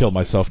have to go kill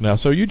myself now.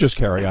 So you just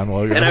carry on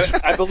while you're. And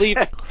I believe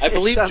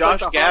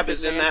Josh Gad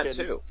is in that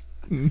too.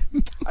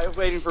 I was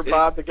waiting for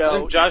Bob to go.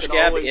 Isn't Josh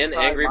Gad in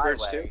Angry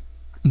Birds too?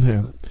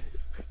 Yeah.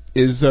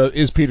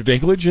 Is Peter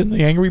Dinklage in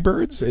the Angry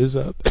Birds?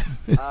 You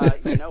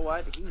know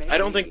what? I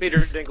don't think Peter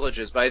Dinklage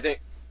is, but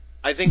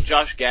I think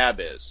Josh Gab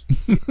is.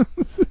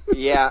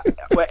 Yeah.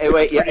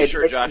 Wait. Yeah.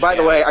 Sure by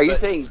the way, are you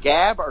saying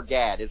Gab or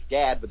Gad? It's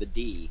Gad with a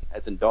D,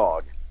 as in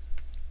dog.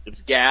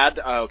 It's Gad?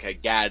 Oh, okay,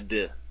 Gad.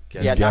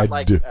 Yeah, not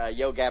like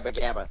Yo Gabba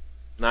Gabba.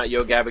 Not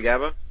Yo Gabba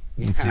Gabba?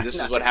 See, this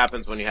is what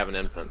happens when you have an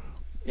infant.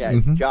 Yeah,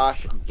 it's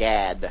Josh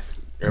Gad.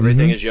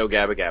 Everything is Yo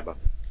Gabba Gabba.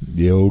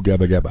 Yo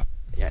Gabba Gabba.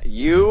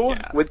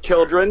 Yeah, with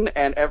children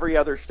and every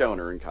other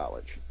stoner in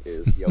college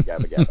is Yo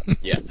Gabba Gabba.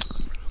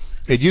 Yes.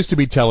 It used to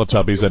be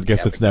Teletubbies. I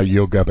guess it's now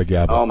Yo Gabba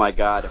Gabba. Oh my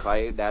God!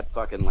 If that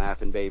fucking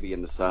laughing baby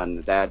in the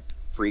sun, that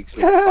freaks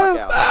me the fuck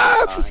out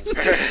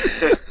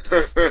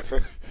every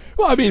time.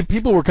 Well, I mean,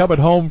 people were coming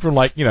home from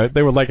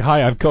they were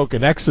high on coke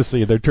and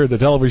ecstasy. They turned the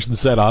television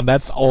set on.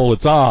 That's all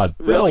it's on.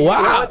 Really? Oh, wow.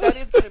 You know what that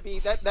is going to be?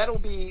 That'll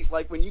be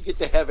like when you get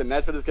to heaven.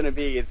 That's what it's going to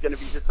be. It's going to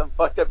be just some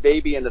fucked up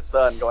baby in the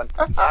sun going.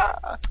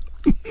 I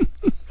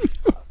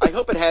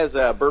hope it has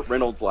Burt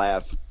Reynolds'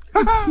 laugh.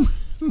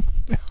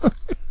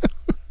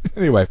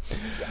 Anyway,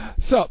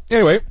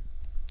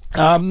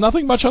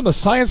 nothing much on the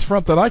science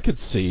front that I could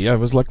see. I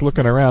was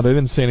looking around. I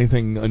didn't see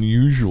anything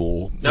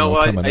unusual. No,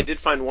 I did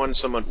find one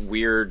somewhat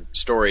weird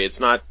story. It's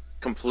not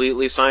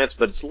completely science,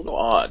 but it's a little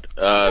odd.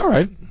 All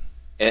right.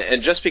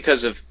 And just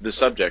because of the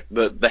subject,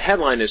 the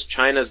headline is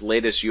China's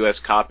latest U.S.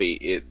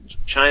 copy.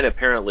 China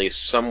apparently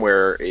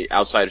somewhere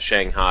outside of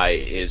Shanghai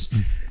is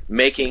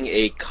making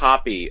a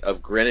copy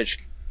of Greenwich,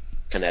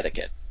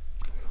 Connecticut.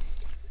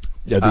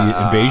 Yeah,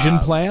 the invasion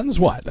plans?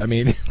 What? I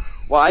mean...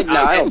 Well, I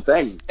don't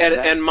think.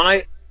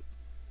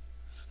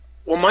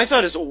 My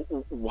thought is,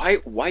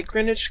 why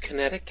Greenwich,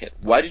 Connecticut?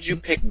 Why did you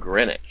pick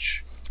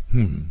Greenwich?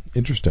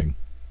 Interesting.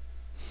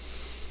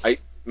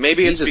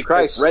 Maybe Jesus it's because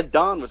Christ, Red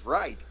Dawn was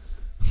right.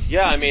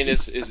 Yeah, I mean,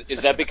 is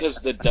that because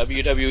the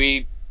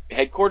WWE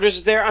headquarters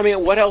is there? I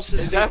mean, what else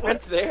is that?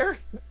 What's there?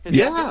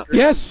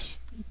 Yes.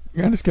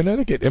 Greenwich,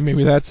 Connecticut. I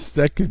mean,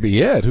 that could be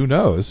it. Who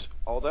knows?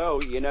 Although,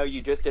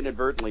 you just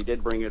inadvertently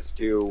did bring us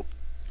to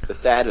the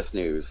saddest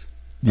news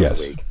of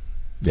the week.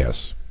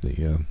 Yes.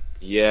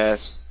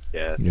 Yes.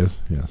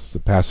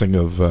 The passing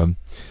of a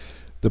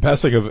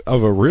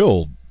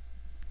real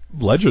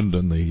legend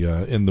in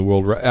the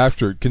world.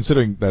 After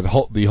considering that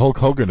the Hulk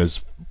Hogan is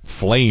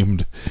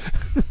flamed.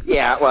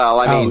 Yeah, well,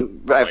 I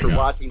mean, after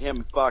watching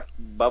him fuck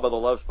Bubba the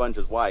Love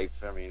Sponge's wife,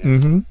 I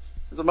mean,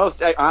 it's the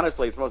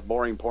most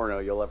boring porno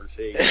you'll ever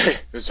see.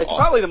 It's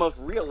probably the most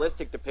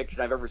realistic depiction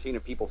I've ever seen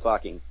of people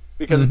fucking,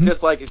 because it's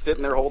just like he's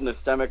sitting there holding his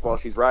stomach while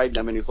she's riding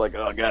him, and he's like,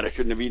 "Oh God, I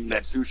shouldn't have eaten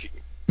that sushi."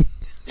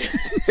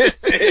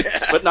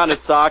 Putting on his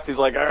socks, he's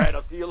like, "All right,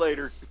 I'll see you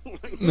later."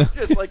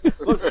 Just like the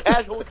most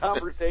casual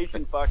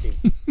conversation fucking.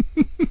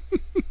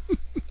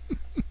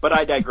 But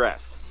I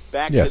digress.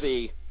 Back to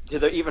the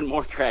even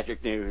more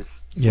tragic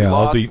news. Yeah,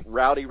 we lost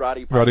Rowdy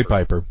Roddy Piper. Roddy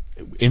Piper.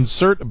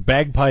 Insert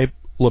bagpipe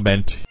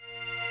lament.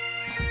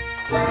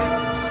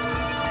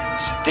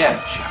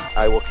 Stench.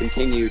 I will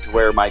continue to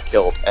wear my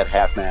kilt at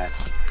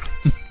half-mast.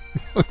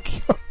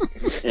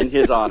 In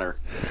his honor.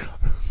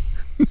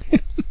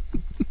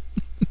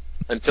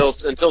 Until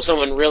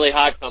someone really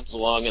hot comes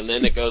along, and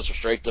then it goes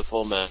straight to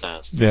full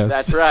mast. Yes.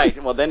 That's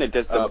right. Well, then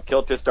the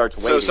kilt just starts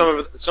waiting.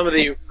 So some of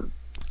the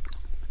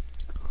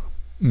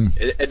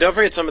and don't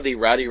forget some of the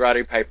Rowdy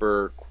Roddy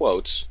Piper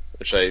quotes,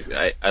 which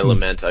I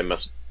lament I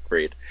must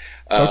read.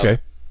 Okay.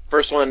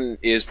 First one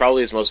is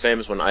probably his most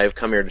famous one. I have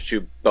come here to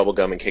chew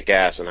bubblegum and kick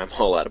ass, and I'm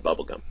all out of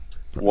bubblegum.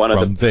 One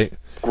of the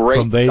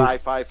great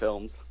sci-fi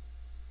films.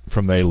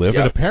 From They Live,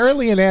 and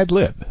apparently an ad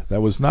lib.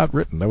 That was not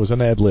written. That was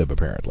an ad lib,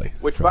 apparently.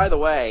 Which, by the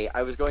way,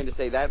 I was going to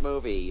say that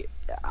movie.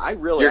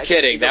 You're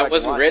kidding? That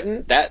wasn't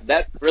written?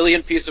 That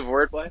brilliant piece of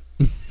wordplay?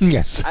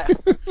 Yes. I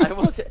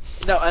will say,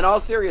 no. In all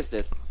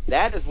seriousness,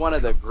 that is one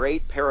of the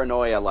great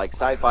paranoia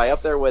sci-fi,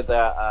 up there with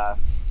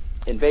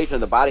Invasion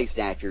of the Body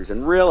Snatchers,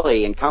 and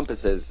really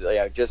encompasses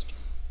just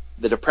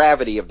the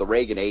depravity of the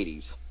Reagan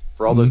 '80s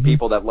for all those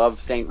people that love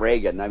St.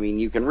 Reagan. I mean,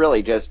 you can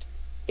really just,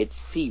 it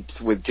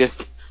seeps with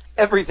just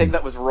everything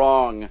that was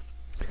wrong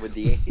with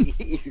the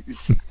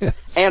 80s. Yes.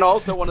 And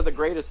also one of the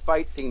greatest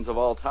fight scenes of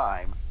all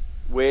time,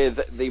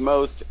 with the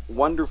most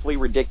wonderfully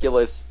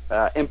ridiculous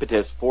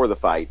impetus for the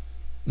fight,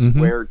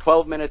 where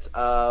 12 minutes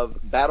of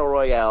battle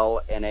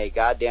royale in a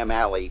goddamn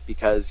alley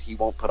because he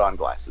won't put on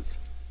glasses.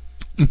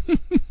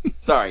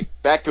 Sorry,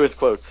 back to his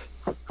quotes.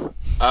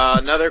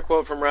 Another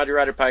quote from Rowdy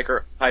Roddy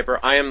Piper,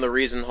 I am the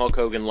reason Hulk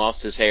Hogan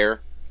lost his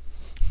hair.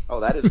 Oh,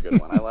 that is a good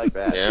one. I like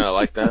that. Yeah, I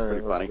like that. That's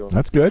pretty funny.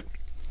 That's good.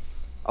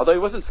 Although he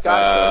wasn't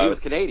Scottish, though. He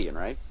was Canadian,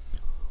 right?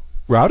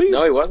 Rowdy?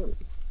 No, he wasn't.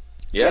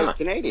 He Yeah. was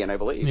Canadian, I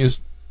believe. He was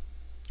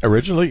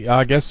originally,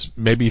 I guess,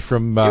 maybe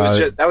from...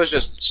 that was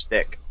just a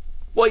shtick.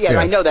 Well, yeah,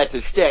 I know that's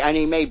his shtick. I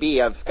mean, he may be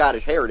of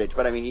Scottish heritage,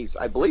 but I mean,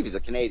 I believe he's a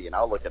Canadian.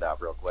 I'll look it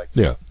up real quick.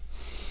 Yeah.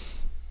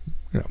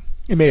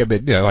 He may have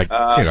been,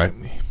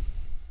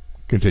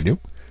 continue.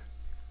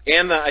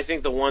 And I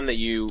think the one that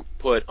you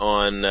put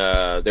on,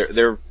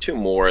 there are two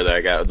more that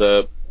I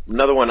got.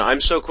 Another one,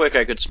 I'm so quick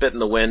I could spit in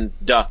the wind,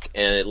 duck,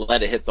 and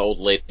let it hit the old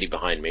lady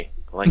behind me.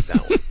 I like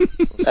that one.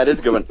 That is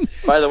a good one.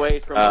 By the way,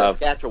 he's from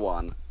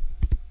Saskatchewan.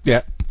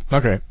 Yeah.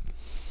 Okay.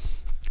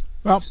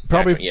 Well,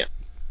 probably. Yeah.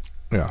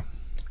 Yeah.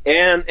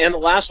 And the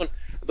last one,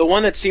 the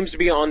one that seems to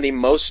be on the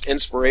most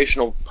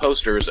inspirational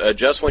posters,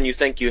 just when you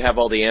think you have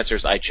all the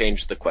answers, I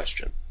changed the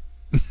question.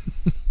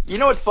 You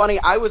know what's funny?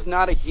 I was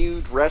not a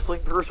huge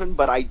wrestling person,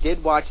 but I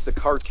did watch the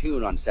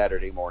cartoon on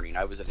Saturday morning.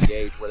 I was at the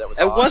age where that was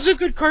It on. was a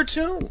good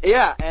cartoon.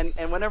 Yeah, and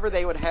whenever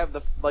they would have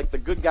the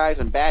good guys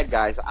and bad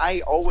guys,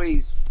 I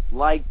always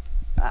liked.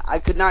 I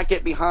could not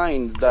get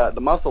behind the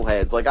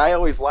muscleheads. Like, I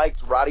always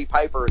liked Roddy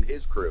Piper and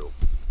his crew.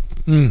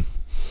 Well,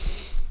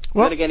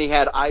 then again, he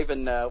had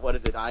Ivan.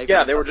 Ivan?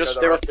 Yeah, they were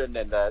Russian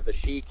and the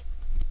Sheik.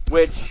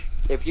 Which,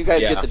 if you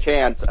guys get the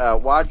chance,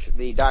 watch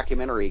the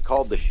documentary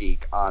called The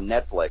Sheik on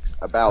Netflix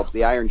about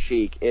the Iron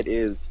Sheik. It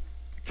is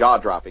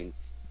jaw-dropping.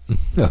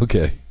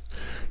 Okay.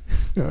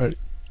 All right.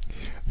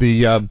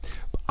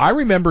 I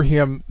remember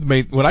him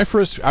when I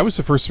was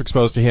the first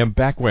exposed to him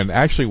back when the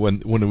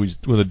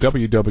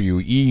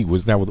WWE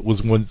was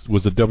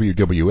the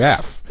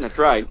WWF. That's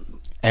right.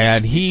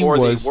 And he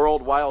was the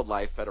World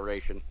Wildlife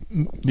Federation.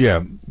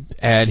 Yeah,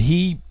 and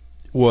he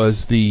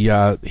was the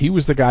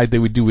guy they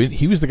would do.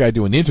 He was the guy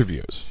doing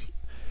interviews.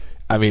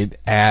 I mean,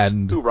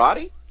 and who,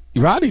 Roddy?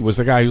 Roddy was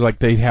the guy who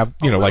they'd have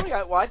really?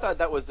 I thought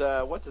that was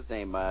what's his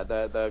name,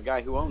 the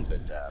guy who owns it.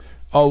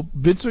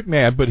 Vince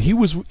McMahon, but he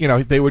was,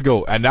 they would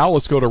go, and now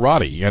let's go to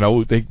Roddy.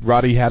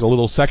 Roddy had a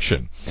little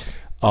section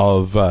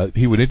of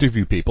he would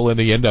interview people, and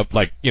he'd end up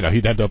I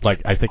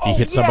think he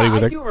hit somebody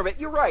with I do remember.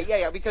 You're right,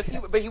 because he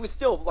was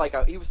still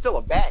he was still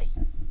a baddie.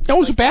 No, he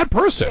was a bad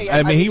person.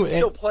 I mean, he was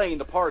still playing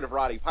the part of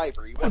Roddy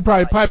Piper.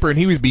 And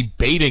he would be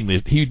baiting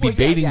the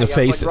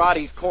faces. Like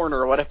Roddy's Corner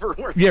or whatever.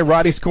 Yeah,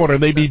 Roddy's Corner.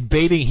 And he'd be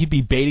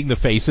baiting the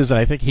faces, and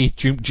I think he hit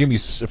Jimmy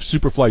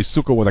Superfly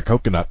Snuka with a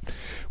coconut,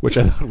 which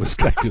I thought was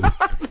kind of.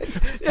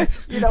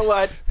 You know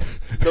what?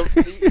 The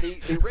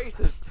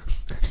racist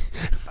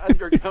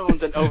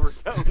undertones and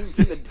overtones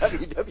in the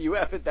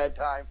WWF at that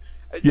time.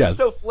 Yes.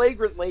 So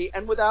flagrantly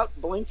and without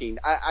blinking.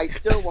 I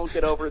still won't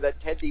get over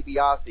that Ted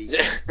DiBiase,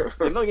 the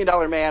 $1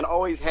 Million Man,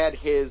 always had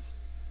his,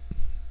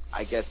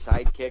 I guess,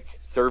 sidekick,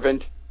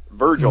 servant,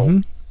 Virgil.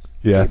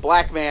 Mm-hmm. Yeah. A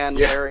black man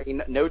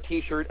wearing no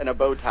T-shirt and a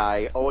bow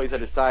tie, always at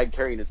his side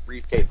carrying his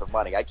briefcase of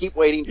money. I keep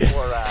waiting for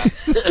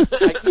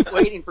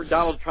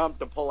Donald Trump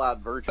to pull out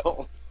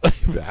Virgil.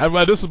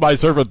 This is my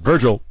servant,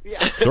 Virgil. Yeah.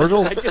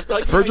 Virgil,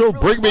 Virgil,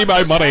 bring me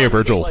my money,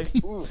 Virgil.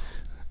 Ooh.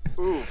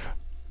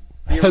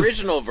 The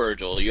original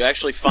Virgil, you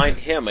actually find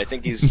him. I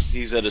think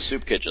he's at a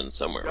soup kitchen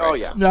somewhere. Right? Oh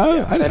yeah. No,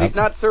 yeah. And he's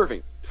not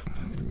serving.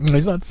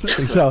 He's not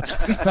serving. So,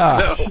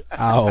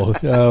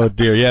 oh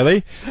dear. Yeah,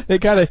 they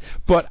gotta.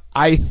 But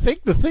I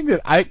think the thing that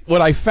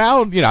I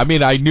found,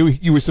 I knew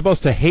you were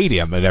supposed to hate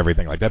him and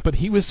everything like that, but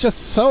he was just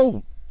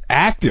so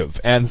active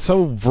and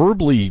so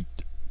verbally.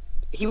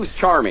 He was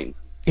charming.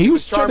 He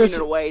was charming in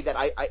a way that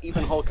I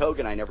even Hulk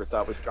Hogan I never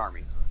thought was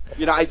charming.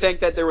 I think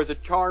that there was a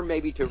charm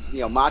maybe to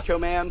Macho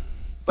Man.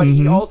 But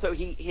he also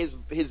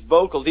his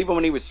vocals, even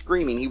when he was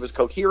screaming, he was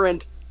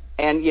coherent,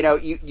 and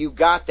you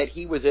got that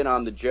he was in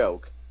on the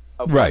joke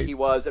of what he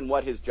was and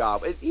what his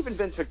job. Even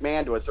Vince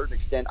McMahon, to a certain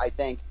extent, I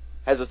think,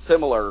 has a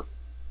similar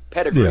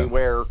pedigree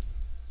where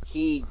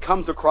he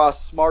comes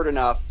across smart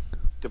enough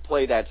to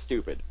play that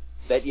stupid,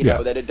 that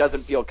that it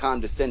doesn't feel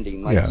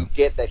condescending. You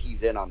get that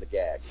he's in on the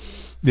gag.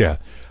 Yeah.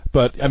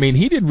 But,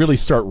 he didn't really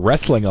start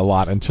wrestling a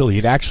lot until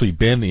he'd actually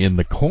been in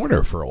the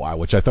corner for a while,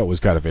 which I thought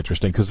was kind of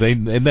interesting. Because I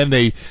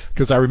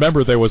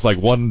remember there was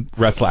one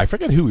wrestler, I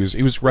forget who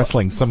he was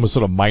wrestling some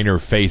sort of minor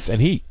face,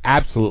 and he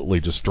absolutely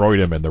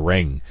destroyed him in the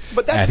ring.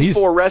 But that's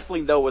before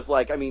wrestling, though, was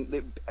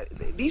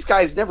these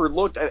guys never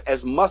looked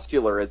as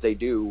muscular as they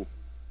do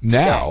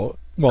now. Today.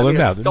 Well,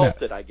 they're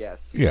sculpted, I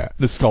guess. Yeah,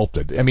 the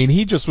sculpted.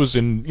 He just was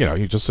in,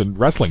 in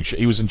wrestling.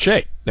 He was in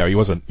shape. No, he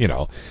wasn't, they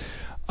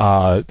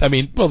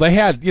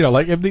had,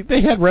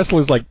 they had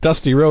wrestlers like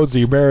Dusty Rhodes,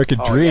 the American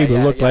Dream, who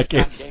looked like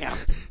it's.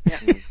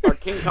 Or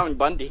King Kong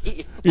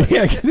Bundy.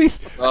 Yeah, these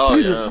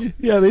are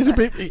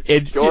people.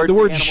 George the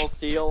word Animal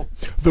Steel.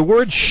 The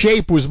word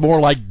shape was more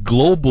like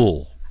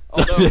global.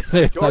 Although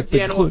George Like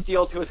the Animal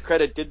Steel, to his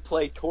credit, did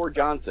play Tor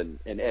Johnson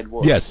in Ed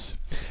Wood.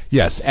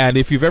 Yes, and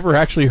if you've ever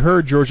actually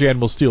heard George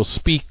Animal Steel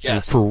speak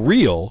for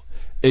real,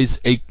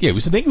 he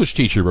was an English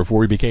teacher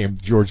before he became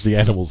George the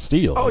Animal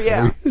Steel. Oh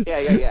okay?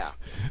 yeah.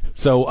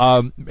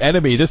 So,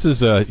 Enemy, this is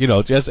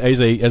just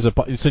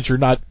since you're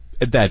not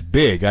that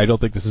big, I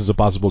don't think this is a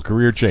possible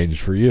career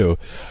change for you.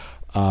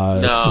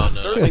 No,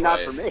 certainly not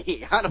for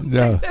me. I don't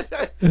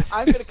think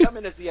I'm going to come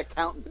in as the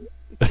accountant.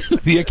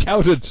 The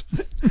accountant.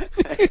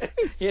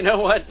 You know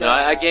what? No,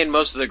 I gained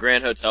most of the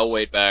Grand Hotel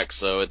weight back,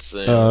 so it's.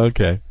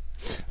 Okay.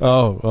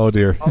 Oh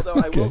dear. Although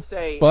I will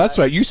say. Well, that's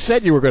right. You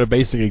said you were going to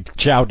basically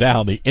chow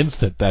down the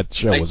instant that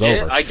show was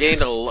over. I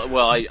gained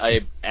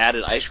I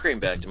added ice cream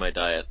back to my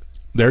diet.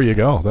 There you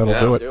go.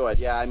 That'll do it.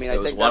 Yeah, I mean,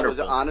 I think that was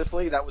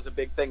honestly that was a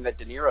big thing that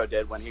De Niro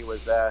did when he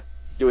was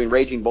doing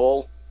Raging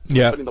Bull.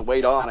 Yeah. Putting the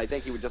weight on. I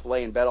think he would just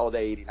lay in bed all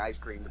day eating ice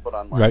cream to put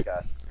on a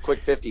quick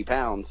 50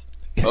 pounds.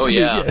 Oh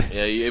yeah,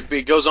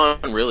 it goes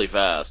on really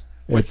fast.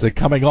 It's the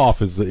coming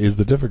off is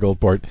the difficult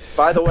part.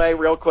 By the way,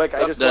 real quick,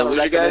 I just want to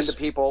recommend to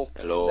people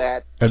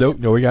that. Hello,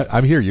 no,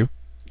 I'm here. You.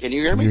 Can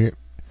you hear me?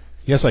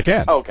 Yes, I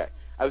can. Oh, okay.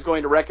 I was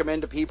going to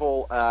recommend to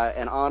people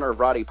in honor of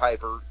Roddy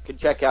Piper could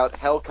check out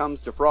Hell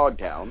Comes to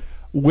Frogtown,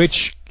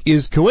 which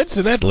is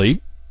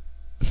coincidentally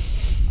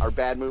our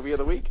bad movie of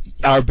the week.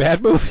 Our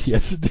bad movie,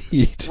 yes,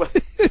 indeed.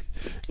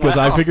 Because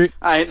I figured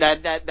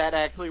that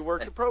actually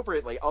works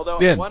appropriately.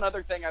 Although one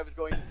other thing I was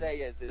going to say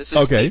is this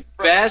is the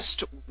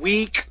best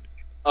week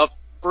of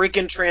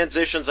freaking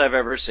transitions I've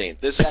ever seen.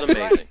 This is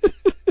amazing.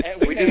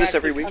 Right. We do this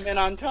every week. Come in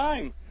on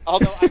time.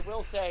 Although I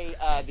will say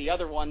the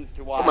other ones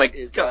to watch. Oh my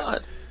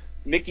God.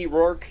 Mickey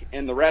Rourke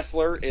in The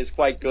Wrestler is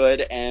quite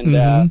good,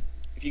 and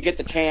if you get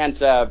the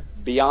chance,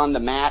 Beyond the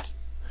Mat.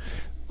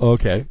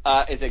 Okay.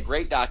 Is a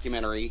great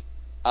documentary.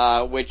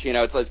 Which,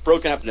 it's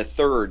broken up into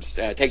thirds,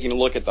 taking a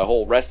look at the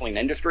whole wrestling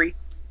industry,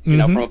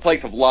 from a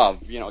place of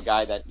love, a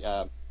guy that,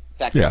 in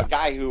fact, he's a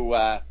guy who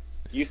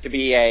used to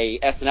be a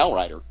SNL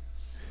writer,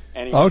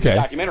 and he did a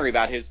documentary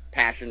about his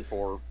passion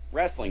for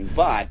wrestling,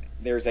 but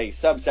there's a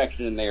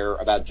subsection in there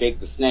about Jake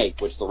the Snake,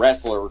 which The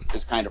Wrestler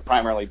is kind of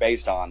primarily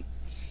based on,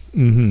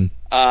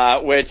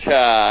 which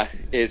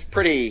is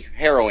pretty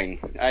harrowing.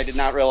 I did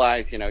not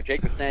realize, Jake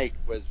the Snake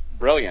was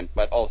brilliant,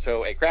 but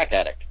also a crack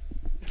addict.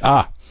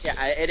 Ah.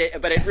 Yeah,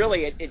 but it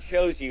really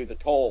shows you the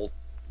toll,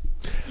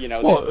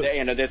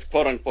 this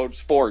quote unquote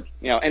sport,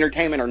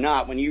 entertainment or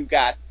not, when you've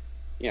got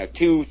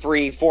 200,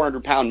 300,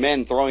 400-pound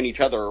men throwing each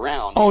other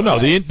around. Oh no,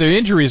 the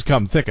injuries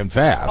come thick and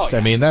fast. Oh, yeah.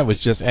 I mean, that was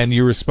just, and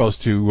you were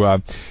supposed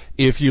to,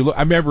 if you look,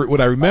 I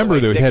remember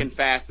Thick and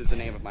Fast is the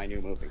name of my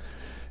new movie.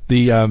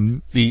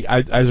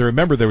 As I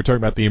remember, they were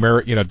talking about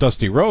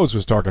Dusty Rhodes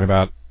was talking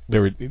about. They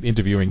were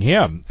interviewing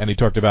him, and he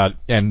talked about,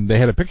 and they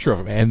had a picture of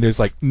him, and there's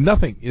like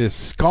nothing, there's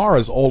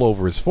scars all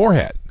over his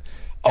forehead.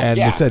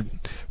 They said,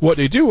 what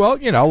do you do? Well,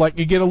 like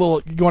you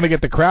want to get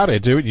the crowd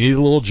into it, you need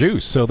a little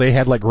juice. So they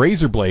had like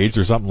razor blades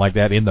or something like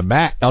that in the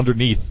mat,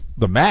 underneath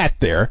the mat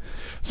there.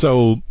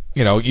 So,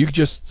 you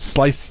just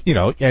slice,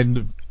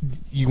 and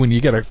when you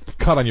get a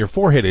cut on your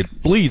forehead,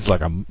 it bleeds like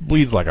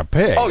a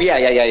pig. Oh,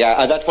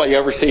 yeah. That's why you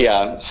ever see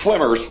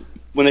swimmers,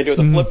 when they do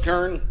the flip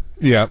turn.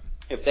 Yeah.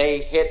 If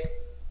they hit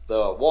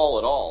the wall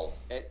at all,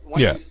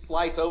 once you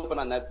slice open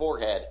on that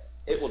forehead,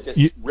 it will just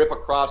rip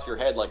across your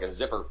head like a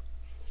zipper.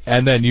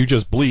 And then you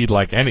just bleed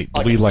like a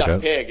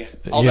pig.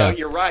 Although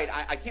you're right,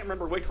 I can't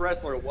remember which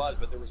wrestler it was,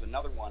 but there was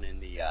another one in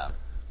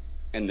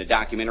the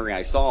documentary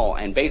I saw,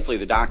 and basically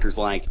the doctor's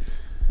like,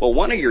 well,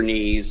 one of your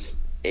knees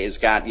is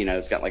got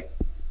it's got like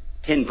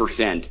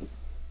 10%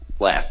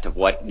 left of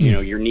what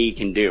your knee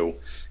can do,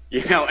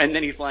 and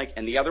then he's like,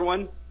 and the other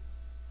one.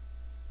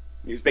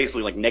 He was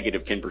basically like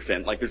negative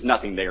 10%, like there's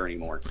nothing there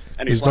anymore.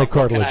 And he's no like,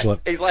 cartilage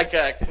left. He's like,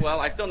 well,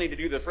 I still need to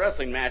do this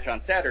wrestling match on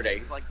Saturday.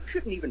 He's like, you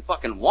shouldn't even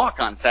fucking walk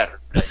on Saturday,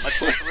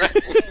 much less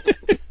wrestle.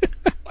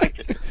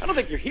 Like, I don't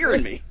think you're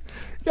hearing me.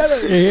 Yeah,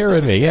 you're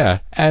hearing me, yeah.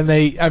 And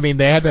they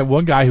had that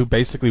one guy who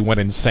basically went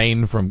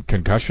insane from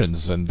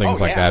concussions and things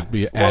like that.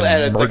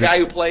 Well, the guy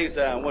who plays,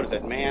 what is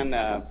it,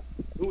 man?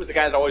 Who was the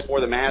guy that always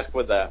wore the mask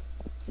with the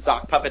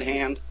sock puppet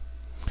hand?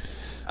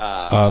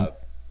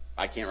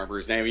 I can't remember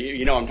his name.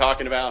 You know what I'm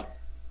talking about?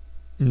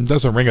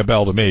 Doesn't ring a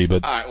bell to me,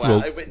 but... All right,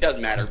 well, it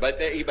doesn't matter.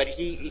 But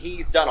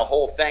he's done a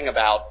whole thing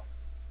about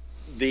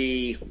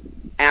the...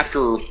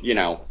 After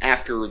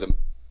the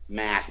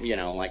mat,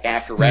 like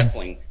after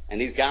wrestling,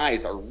 and these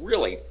guys are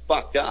really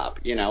fucked up,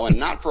 and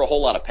not for a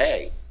whole lot of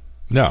pay.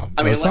 No.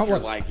 I mean, unless you're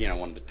like,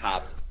 one of the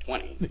top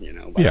 20,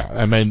 But, yeah,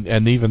 I mean,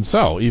 and even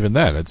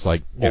then, it's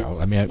like,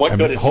 what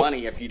good is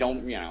money if you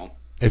don't,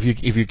 If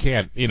you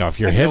can't, if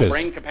your head no is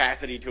brain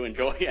capacity to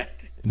enjoy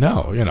it.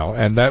 No,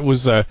 and that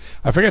was I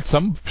forget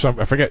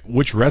I forget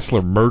which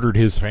wrestler murdered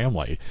his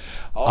family.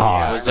 Oh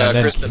yeah, it was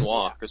Chris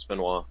Benoit. Chris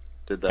Benoit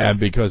did that. And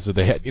because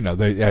they had,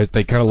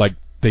 they kind of like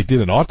they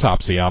did an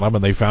autopsy on him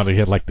and they found he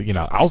had like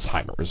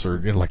Alzheimer's or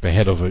like the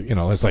head of a,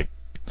 it's like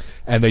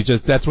And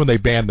that's when they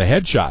banned the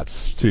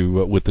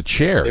headshots with the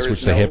chairs, There is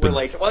which no they had been.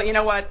 relation. Well, you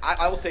know what?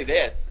 I will say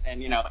this,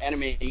 and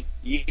Enemy,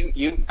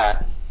 you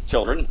got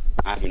children.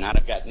 I do not.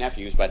 I've got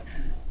nephews, but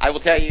I will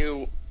tell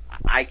you,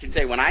 I can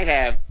say when I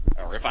have,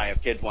 or if I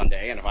have kids one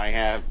day, and if I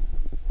have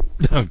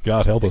Oh,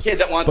 God help a us. kid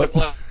that wants to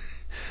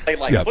play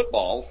like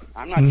football,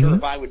 I'm not sure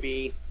if I would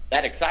be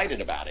that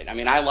excited about it. I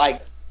mean, I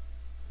like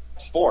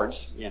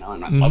sports, I'm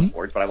not love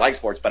sports, but I like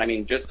sports. But I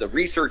mean, just the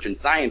research and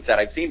science that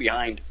I've seen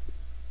behind,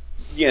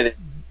 the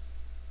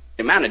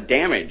amount of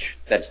damage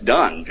that's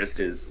done just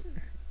is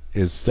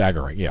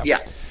staggering. Yeah. Yeah.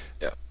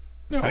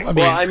 No, I mean,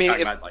 well, I mean,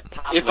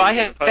 if I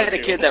had had a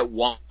kid that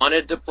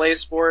wanted to play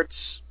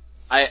sports,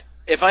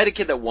 if I had a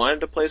kid that wanted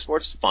to play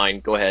sports, fine,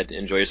 go ahead,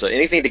 enjoy yourself.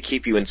 Anything to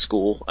keep you in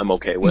school, I'm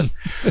okay with.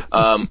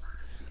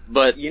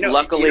 But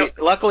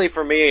luckily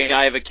for me,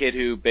 I have a kid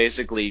who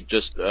basically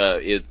just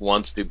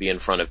wants to be in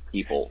front of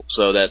people,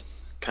 so that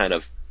kind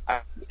of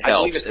helps. I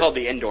believe it's called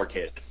the indoor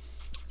kid.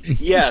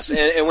 Yes,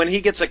 and when he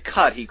gets a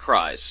cut, he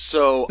cries.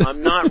 So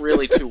I'm not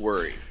really too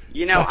worried.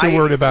 Not too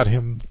worried about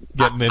him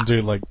getting into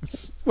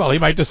he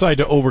might decide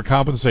to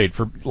overcompensate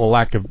for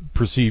lack of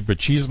perceived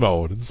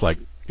machismo. It's like,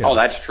 oh,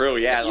 that's true.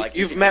 Yeah, like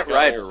you've met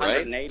Ryder,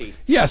 right?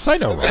 Yes, I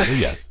know Ryder.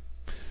 Yes.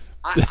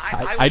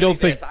 I don't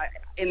think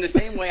in the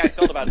same way I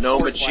felt about no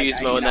sports,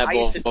 machismo in that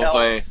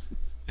boy.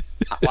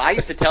 I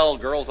used to tell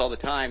girls all the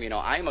time,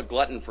 I'm a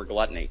glutton for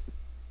gluttony.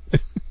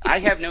 I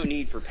have no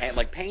need for pain.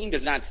 Like, pain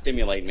does not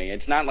stimulate me.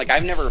 It's not like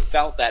I've never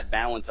felt that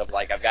balance of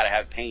I've got to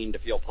have pain to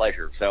feel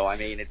pleasure. So I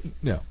mean,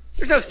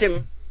 there's no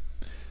stimulation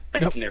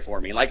there for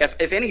me. Like,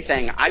 if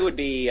anything, I would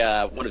be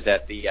what is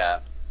that?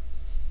 The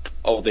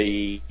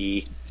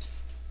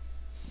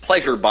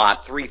Pleasure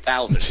Bot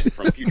 3000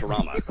 from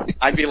Futurama.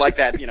 I'd be like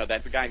that,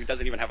 that guy who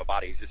doesn't even have a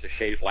body. He's just a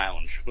chaise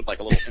lounge with like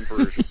a little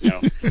emperor's,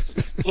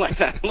 like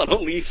that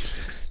little leaf.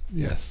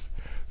 Yes.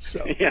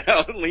 So.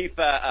 Leaf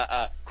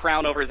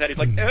crown over his head. He's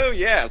like, oh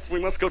yes, we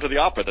must go to the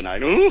opera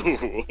tonight.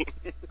 Ooh.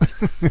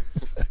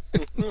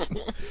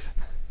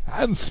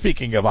 And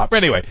speaking of opera,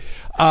 anyway,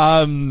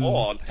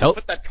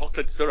 put that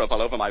chocolate syrup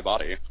all over my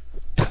body.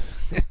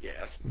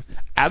 Yes.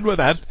 And with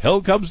that,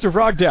 Hell Comes to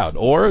Frogtown,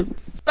 or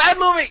bad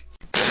movie.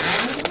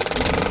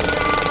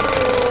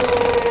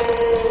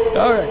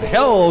 All right,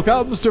 Hell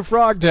Comes to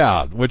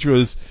Frogtown, which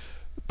was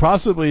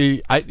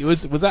possibly I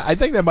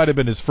think that might have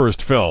been his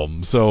first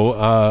film.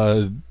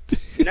 So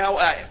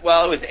no,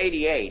 well, it was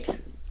 88.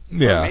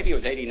 Yeah, or maybe it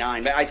was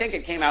 89, but I think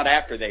it came out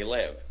after They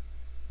Live.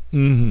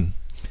 Mm-hmm.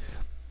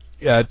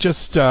 Yeah,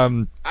 just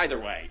either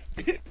way.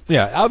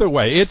 Yeah, either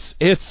way,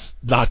 it's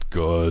not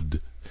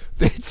good.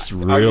 It's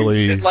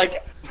really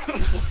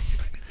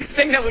the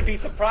thing that would be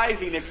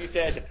surprising if you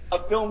said a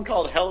film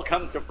called Hell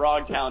Comes to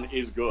Frogtown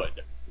is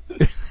good.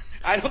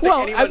 I don't think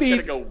anyone's going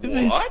to go,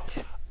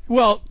 what?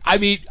 Well, I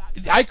mean,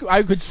 I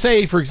could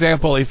say, for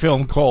example, a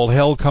film called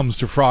Hell Comes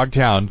to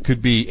Frogtown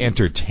could be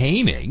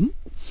entertaining,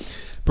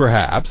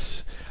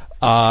 perhaps.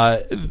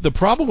 The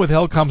problem with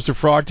Hell Comes to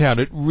Frogtown,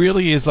 it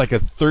really is like a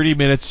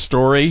 30-minute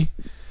story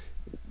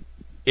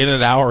in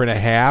an hour and a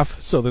half,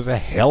 so there's a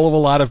hell of a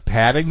lot of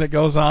padding that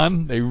goes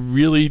on. They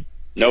really...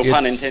 No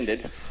pun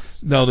intended.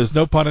 No, there's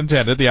no pun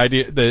intended. The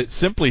idea that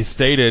simply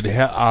stated,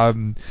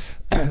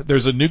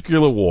 there's a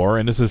nuclear war,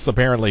 and this is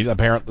apparently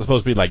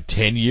supposed to be like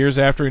 10 years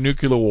after a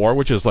nuclear war,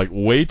 which is like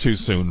way too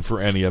soon for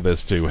any of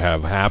this to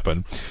have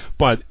happened.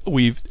 But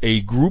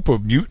a group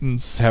of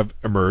mutants have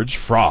emerged,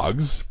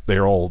 frogs.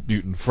 They're all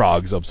mutant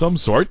frogs of some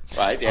sort.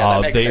 Right,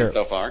 yeah, that makes sense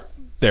so far.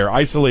 They're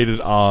isolated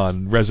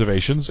on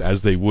reservations,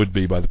 as they would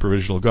be by the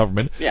provisional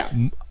government. Yeah.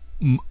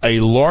 A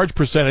large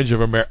percentage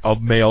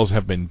of males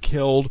have been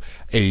killed.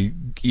 A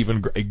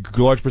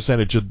large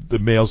percentage of the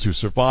males who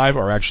survive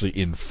are actually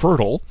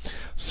infertile.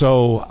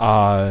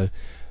 So,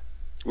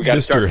 we got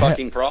to start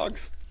fucking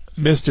frogs.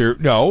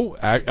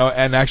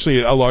 And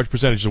actually a large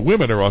percentage of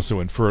women are also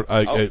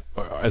infertile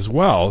as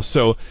well.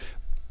 So,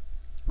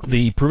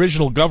 the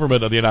provisional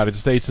government of the United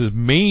States'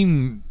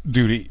 main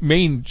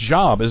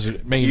job is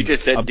You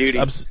just said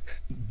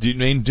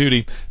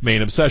duty.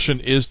 Main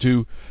obsession is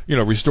to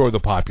restore the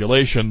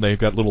population. They've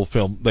got little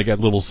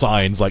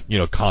signs like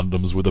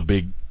condoms with a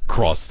big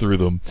cross through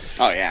them.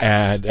 Oh yeah,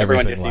 and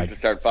everyone just needs to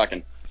start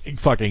fucking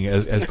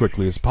as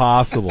quickly as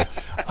possible.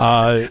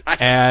 I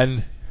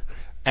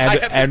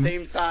have the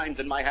same signs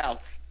in my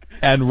house.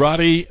 And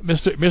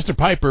Mr.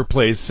 Piper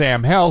plays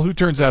Sam Hell, who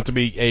turns out to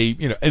be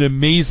an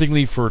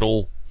amazingly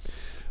fertile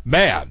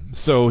man.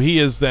 So he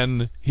is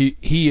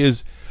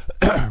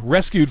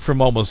rescued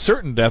from almost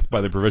certain death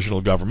by the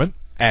provisional government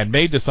and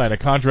made to sign a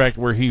contract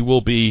where he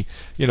will be,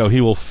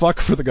 he will fuck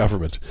for the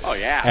government. Oh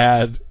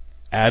yeah.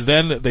 And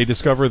then they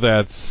discover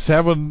that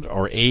 7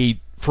 or 8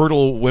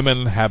 fertile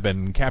women have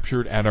been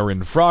captured and are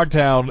in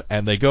Frogtown,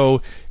 and they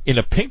go in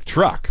a pink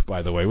truck,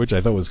 by the way, which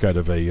I thought was kind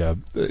of a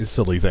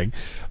silly thing.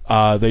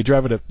 They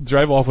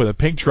drive off with a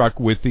pink truck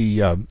with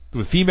the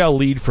female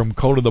lead from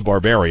Conan the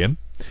Barbarian,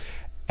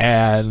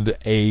 and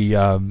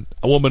a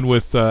woman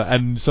with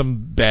and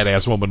some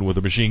badass woman with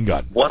a machine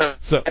gun. What a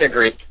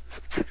pedigree!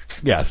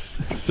 Yes,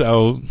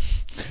 so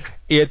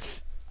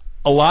it's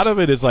a lot of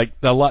it is like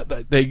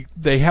they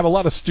have a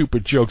lot of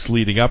stupid jokes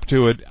leading up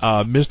to it.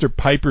 Mr.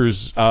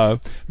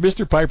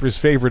 Piper's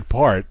favorite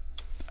part,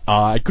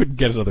 I couldn't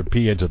get another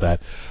P into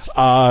that,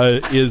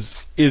 is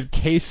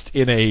cased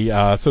in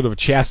a sort of a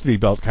chastity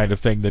belt kind of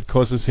thing that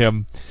causes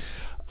him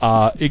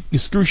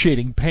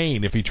excruciating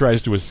pain if he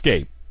tries to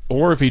escape,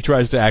 or if he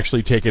tries to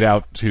actually take it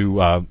out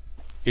to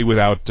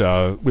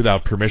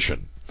without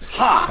permission,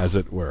 as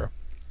it were.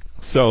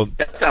 So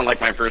that sounds like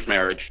my first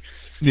marriage.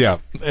 Yeah.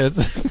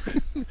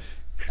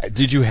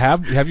 Did you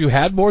have you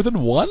had more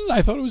than one?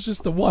 I thought it was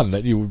just the one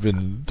that you've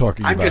been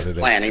talking about. I'm just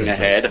planning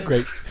ahead.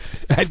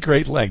 At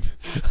great length.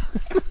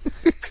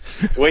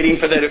 Waiting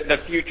for the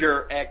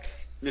future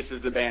ex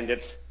Mrs. the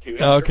Bandits to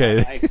enter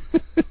Okay.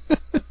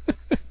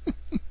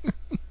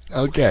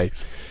 Okay.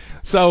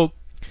 So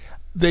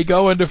they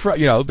go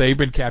into they've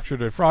been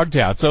captured at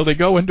Frogtown. So they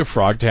go into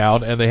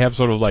Frogtown and they have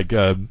sort of like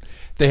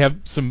they have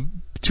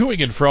some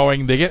toing and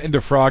froing. They get into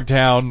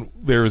Frogtown.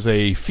 There's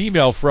a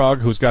female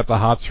frog who's got the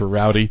hots for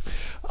Rowdy,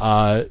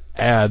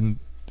 and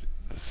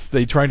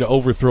they trying to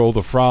overthrow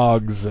the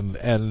frogs,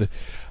 and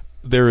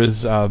there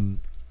is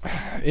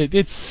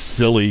it's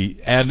silly,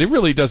 and it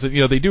really doesn't.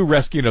 They do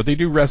rescue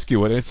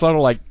it. And it's sort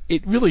of like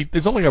it really.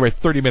 There's only about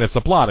 30 minutes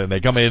of plot, and they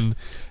come in,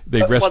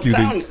 they rescue.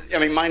 Well, it sounds.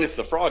 Minus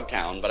the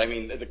Frogtown,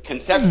 but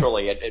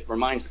conceptually, it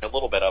reminds me a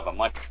little bit of a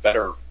much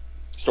better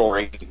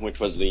story, which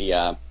was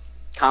the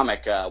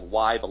comic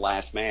Why the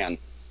Last Man.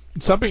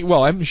 Something.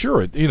 Well, I'm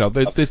sure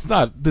it's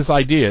not. This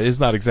idea is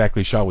not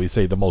exactly, shall we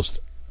say, the most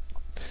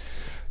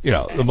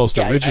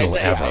original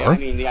ever.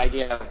 The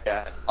idea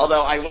of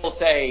although I will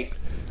say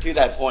to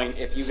that point,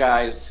 if you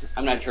guys,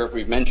 I'm not sure if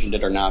we've mentioned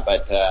it or not,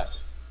 but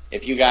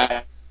if you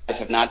guys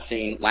have not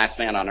seen Last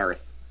Man on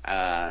Earth,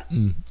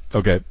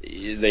 okay,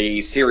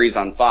 the series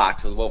on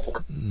Fox with Will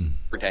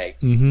Forte,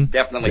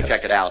 definitely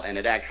check it out. And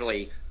it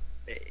actually,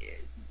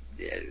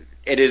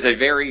 it is a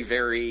very,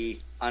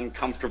 very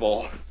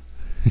uncomfortable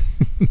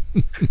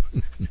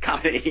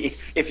comedy.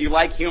 If you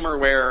like humor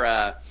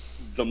where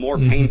the more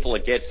painful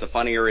it gets, the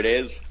funnier it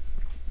is,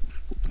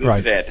 this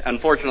is it.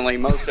 Unfortunately,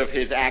 most of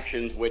his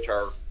actions, which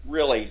are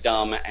really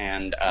dumb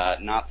and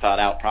not thought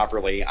out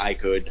properly, I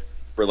could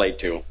relate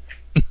to.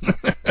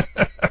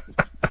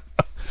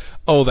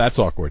 Oh, that's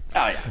awkward.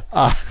 Oh,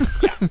 yeah.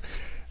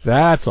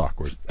 That's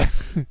awkward.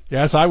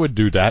 Yes, I would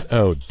do that.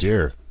 Oh,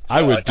 dear.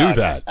 I would do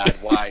that.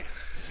 Why?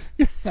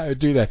 I would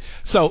do that.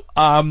 So,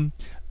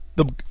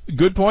 the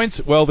good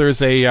points, well,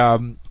 there's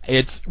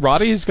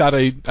Roddy's got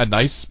a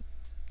nice,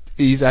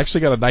 he's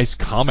actually got a nice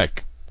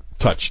comic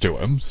touch to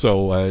him.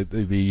 So,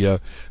 the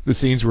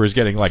scenes where he's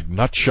getting, like,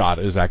 nut shot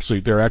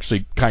they're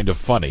actually kind of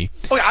funny.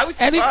 Oh, I was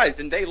surprised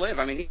in They Live.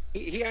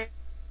 He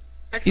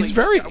actually, he's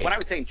very, when I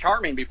was saying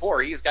charming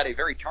before, he's got a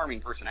very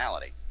charming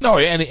personality. No,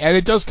 and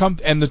it does come,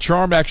 and the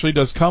charm actually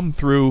does come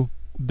through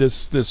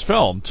this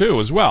film too,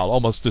 as well,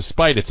 almost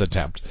despite its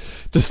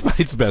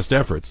best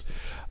efforts.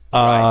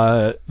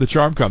 Right. The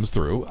charm comes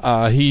through.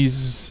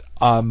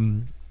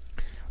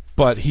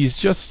 But he's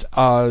just,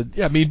 but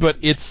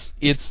it's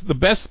the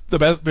best.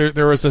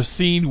 There was a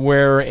scene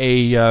where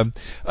a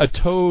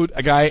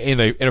guy in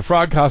a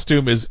frog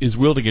costume is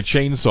wielding a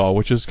chainsaw,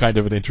 which is kind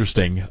of an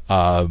interesting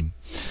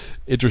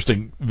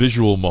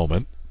visual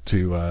moment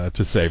to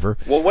savor.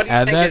 Well, what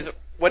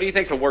do you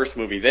think's a worse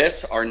movie,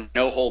 this or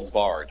No Holds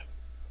Barred?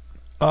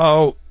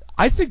 Oh,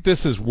 I think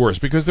this is worse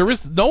because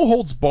No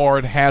Holds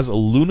Barred has a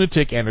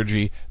lunatic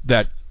energy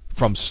that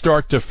from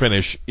start to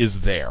finish is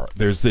there.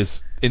 There's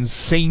this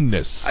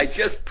insaneness. I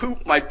just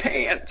pooped my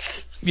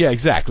pants. Yeah,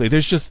 exactly.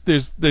 There's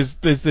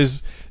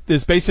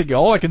basically,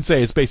 all I can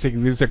say is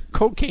basically there's a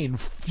cocaine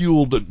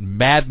fueled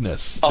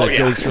madness that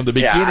goes from the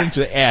beginning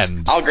to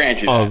end. I'll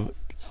grant you that.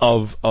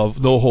 Of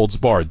No Holds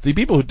Barred. The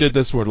people who did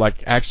this were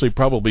like actually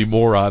probably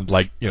more on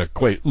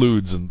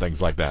Quaaludes and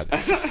things like that.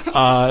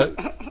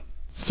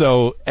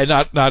 So, and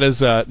not as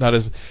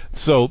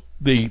so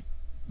the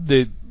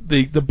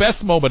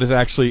best moment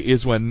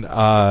is when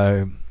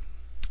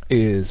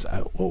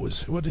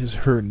what is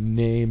her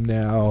name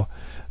now?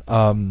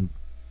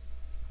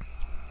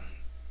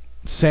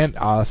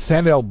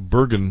 Sandel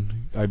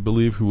Bergen, I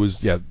believe, who was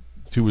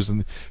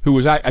Sandel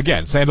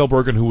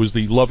Bergen, who was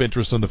the love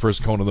interest in the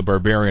first Conan the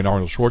Barbarian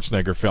Arnold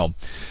Schwarzenegger film.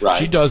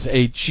 Right.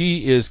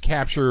 She is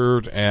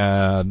captured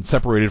and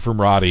separated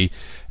from Roddy,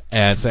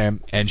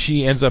 and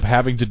she ends up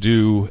having to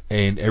do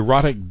an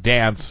erotic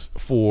dance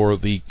for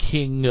the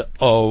king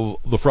of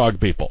the frog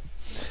people.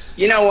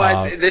 You know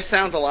what? This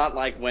sounds a lot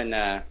like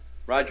when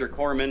Roger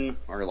Corman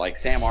or like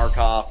Sam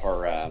Arkoff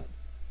or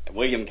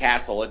William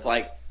Castle. It's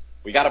like,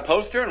 we got a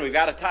poster and we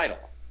got a title.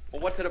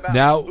 Well, what's it about?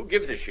 Now, who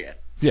gives a shit?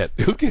 Yeah,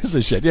 who gives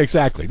a shit? Yeah,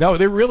 exactly. No,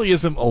 there really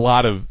isn't a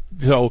lot of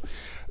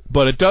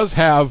but it does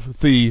have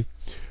the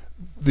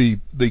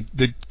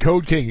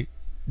Code King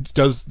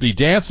does the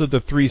dance of the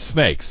three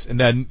snakes, and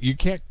then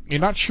you're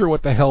not sure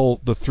what the hell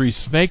the three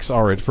snakes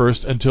are at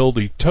first until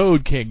the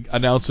Toad King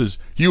announces,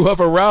 "You have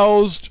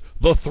aroused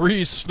the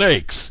three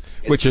snakes,"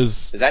 which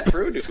is that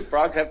true? Do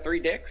frogs have three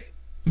dicks?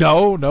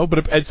 No,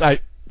 but it's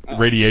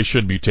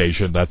radiation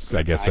mutation. That's,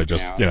 I guess, they're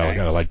just, kind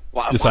of like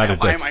decided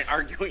why am I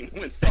arguing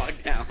with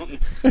Frogtown?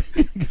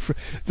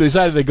 They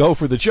decided to go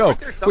for the joke, Aren't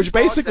there some which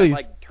frogs basically, that,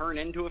 like, turn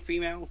into a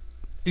female?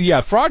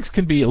 yeah, frogs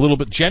can be a little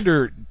bit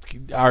gender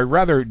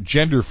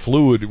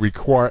fluid,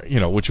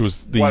 which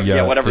was the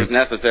whatever's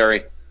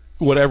necessary.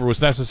 Whatever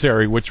was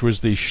necessary, which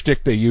was the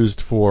shtick they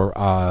used for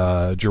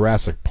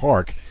Jurassic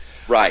Park.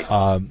 Right.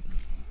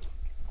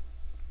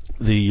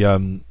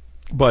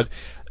 But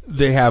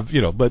they have,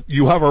 but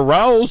you have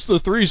aroused the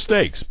three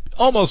snakes.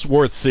 Almost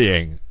worth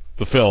seeing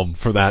the film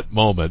for that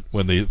moment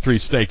when the three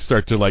snakes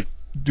start to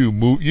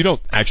move. You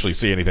don't actually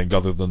see anything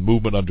other than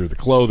movement under the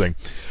clothing,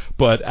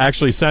 but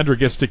actually Sandra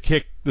gets to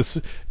kick this.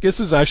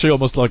 This is actually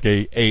almost like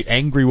a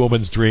angry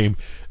woman's dream.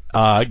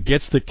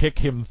 Gets to kick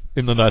him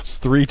in the nuts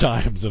 3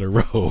 times in a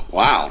row.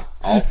 Wow.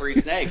 All 3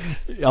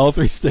 snakes. All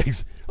 3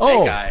 snakes.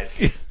 Hey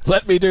guys.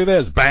 Let me do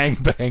this. Bang,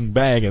 bang,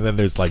 bang. And then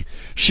there's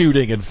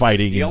shooting and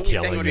fighting and killing. The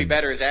only thing would be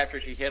better is after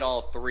she hit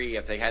all 3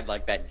 if they had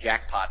that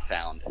jackpot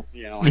sound.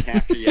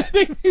 After you.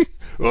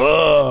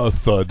 Oh,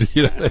 thud.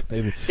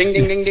 Ding, ding,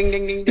 ding, ding,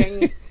 ding, ding,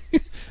 ding.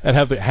 And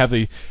have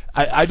the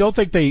I don't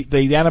think the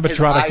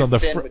animatronics His on the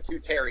front with 2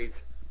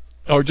 Terrys.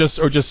 Or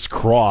just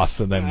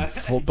cross and then,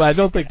 but I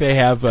don't think they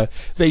have.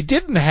 They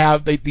didn't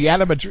have the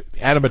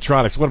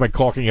animatronics. What am I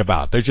talking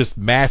about? They're just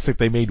masks that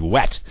they made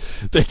wet.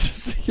 They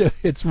just,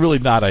 it's really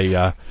not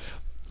a.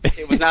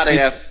 It was not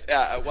enough.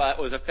 It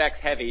was effects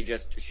heavy,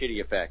 just shitty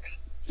effects.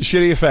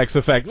 Shitty effects.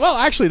 Well,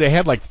 actually, they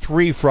had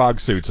 3 frog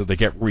suits that they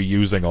kept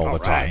reusing all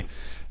the time.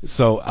 Right.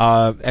 So,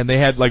 and they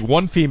had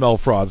 1 female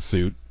frog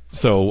suit.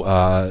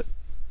 So,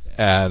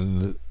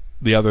 and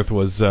the other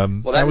was.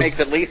 That makes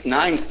at least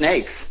 9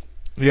 snakes.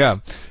 Yeah,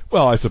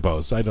 well, I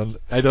suppose I don't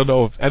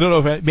know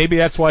if maybe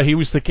that's why he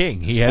was the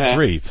king. He had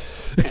 3.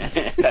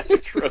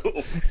 That's true.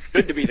 It's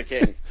good to be the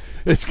king.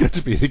 It's good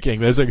to be the king.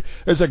 There's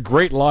a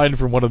great line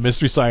from one of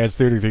Mystery Science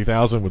Theater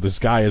 3000 where this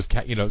guy is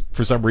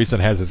for some reason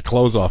has his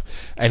clothes off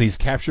and he's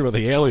captured by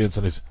the aliens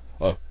and he's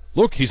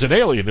look, he's an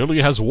alien. He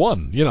only has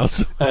 1.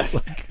 So it's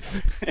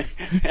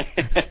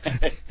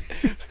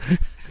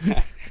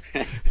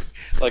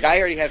Look, I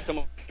already have so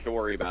much to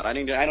worry about. I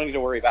don't need to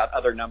worry about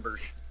other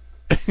numbers.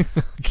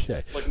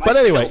 Okay. But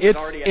anyway,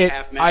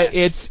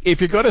 it's if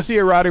you're going to see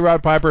a Rowdy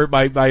Roddy Piper,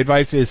 my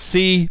advice is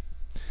see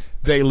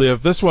They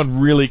Live. This one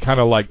really kind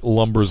of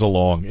lumbers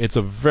along. It's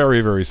a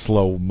very, very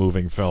slow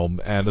moving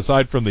film, and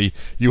aside from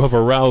you have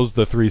aroused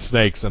the 3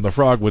 snakes and the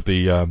frog with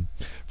the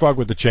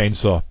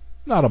chainsaw,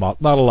 not a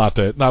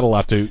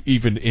lot to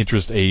even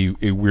interest a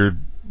weird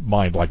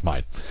mind like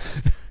mine.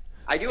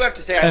 I do have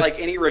to say I like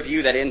any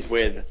review that ends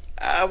with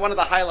one of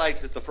the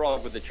highlights is the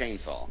frog with the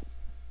chainsaw.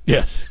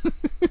 Yes.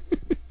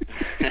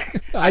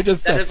 That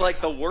is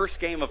the worst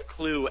game of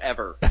Clue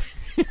ever.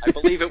 I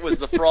believe it was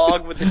the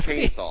frog with the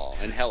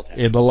chainsaw in Helltown.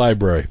 In the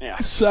library. Yeah.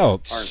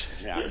 So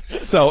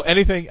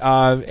anything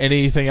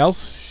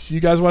else you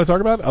guys want to talk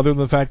about other than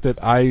the fact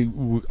that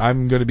I'm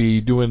going to be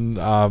doing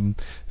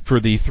for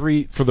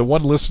the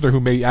one listener who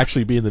may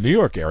actually be in the New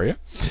York area.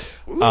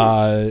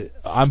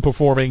 I'm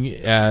performing,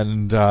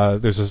 and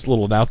there's this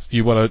little announcement. Do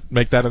you want to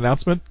make that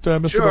announcement,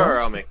 Mr. Sure,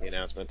 Bauer? I'll make the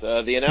announcement.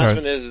 The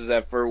announcement is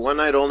that for one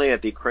night only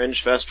at the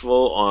Cringe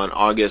Festival on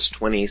August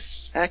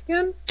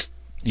 22nd.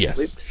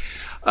 Yes.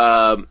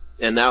 And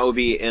that will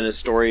be in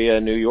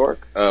Astoria, New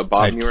York.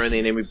 Bob Muir and the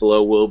Enemy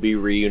Below will be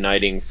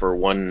reuniting for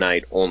one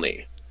night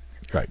only.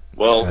 Right.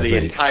 Will the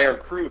entire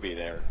crew be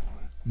there?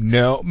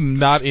 No,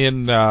 not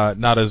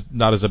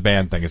as a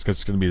band thing. It's going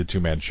to be the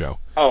 2-man show.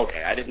 Oh,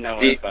 okay. I didn't know.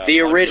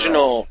 The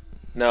original.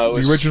 No, it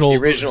was the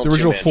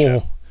original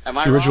full. Am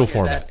I the original wrong?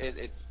 format.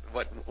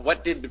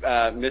 What did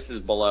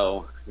Mrs.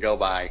 Below go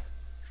by?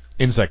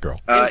 Insect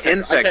Girl.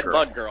 Insect I said Girl.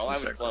 Bug Girl. I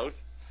was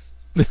close.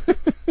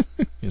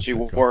 She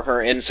wore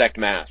her insect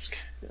mask.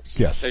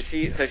 Yes. So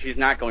she's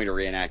not going to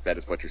reenact that,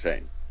 is what you're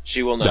saying.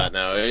 She will not.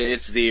 No,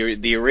 it's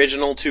the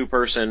original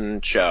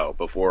 2-person show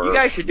before. You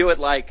guys should do it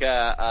like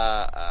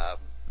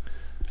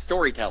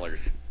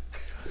storytellers.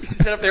 You should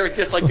sit up there and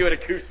just do an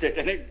acoustic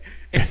and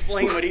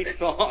explain what each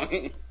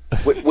song.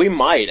 We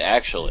might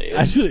actually.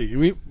 Actually,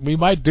 we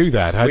might do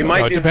that. We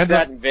might do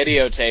that and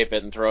videotape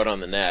it and throw it on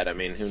the net. I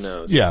mean, who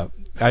knows? Yeah,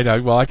 I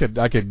know. Well, I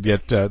could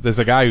get. There's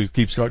a guy who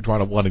keeps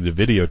wanting to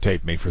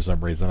videotape me for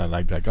some reason, and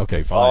I'm like,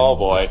 okay, fine. Oh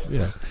boy.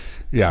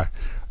 Yeah.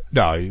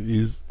 No,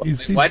 he's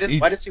why does he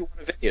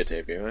want to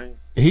videotape you? Right?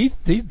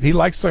 He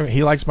likes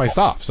my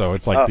stuff, so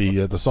it's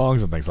the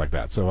songs and things like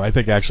that. So I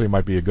think actually it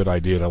might be a good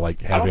idea to have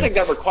I don't think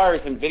that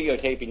requires him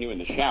videotaping you in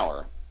the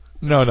shower.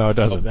 No, it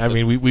doesn't. I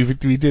mean,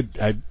 we did.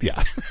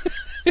 Yeah.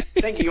 I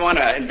think you want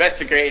to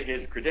investigate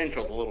his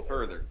credentials a little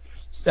further.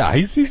 Yeah,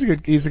 he's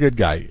a good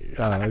guy.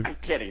 I'm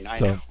kidding. I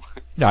know.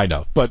 I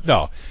know, but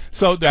no.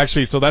 So that's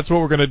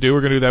what we're going to do.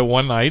 We're going to do that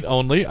one night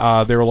only.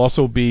 There will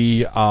also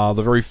be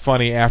the very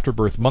funny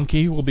Afterbirth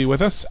Monkey will be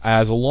with us,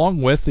 as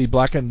along with the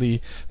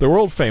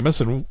world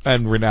famous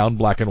and renowned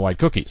Black and White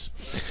Cookies.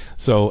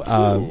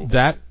 So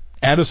that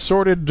and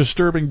assorted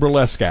disturbing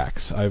burlesque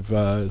acts.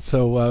 It's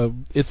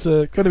going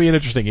to be an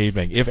interesting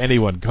evening if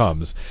anyone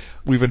comes.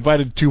 We've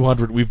invited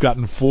 200. We've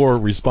gotten 4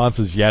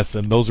 responses yes,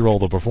 and those are all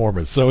the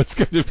performers. So it's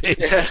going to be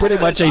pretty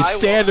much a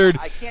standard.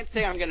 I can't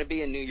say I'm going to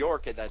be in New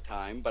York at that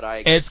time, but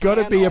I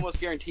almost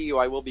guarantee you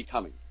I will be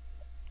coming.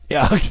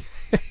 Yeah.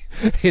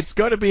 It's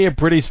going to be a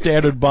pretty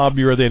standard Bob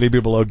Muir the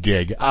Anything Below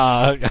gig.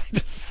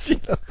 Yes,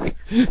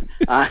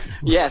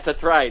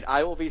 that's right.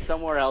 I will be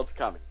somewhere else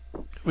coming.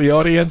 The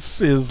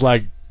audience is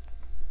like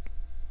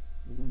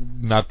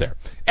not there.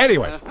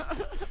 Anyway,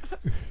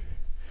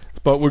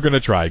 but we're going to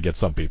try and get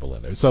some people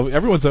in there. So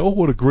everyone's like, "Oh,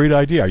 what a great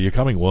idea! Are you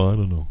coming?" Well, I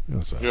don't know.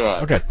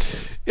 Okay.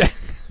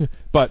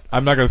 But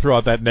I'm not going to throw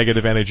out that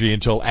negative energy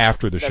until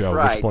after the show. That's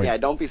right. At which point... Yeah,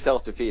 don't be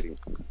self-defeating.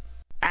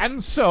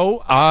 And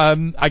so,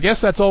 I guess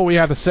that's all we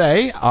have to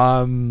say. We've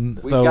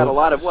got a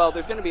lot of. Well,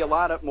 there's going to be a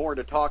lot more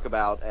to talk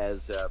about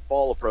as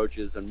fall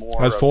approaches and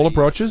more. As fall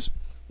approaches.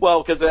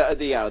 Well, because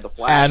the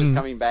Flash is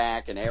coming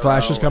back and Arrow.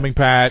 Flash is coming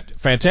back.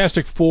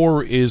 Fantastic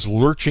Four is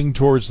lurching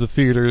towards the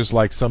theaters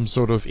like some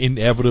sort of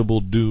inevitable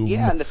doom.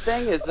 Yeah, and the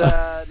Thing is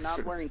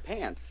not wearing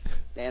pants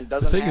and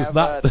doesn't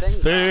have The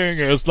Thing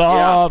is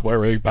not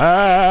wearing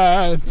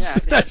pants. Yeah,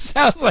 that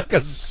sounds like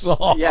a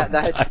song. Yeah,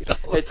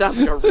 it sounds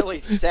like a really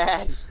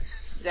sad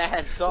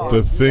song.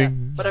 The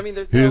Thing but I mean,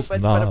 there's is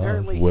but not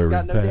apparently he's wearing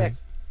got no pants. dick.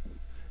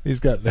 He's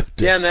got no dick.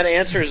 Yeah, and that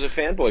answers a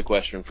fanboy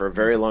question for a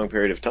very long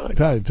period of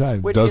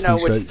time. Which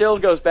which still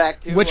goes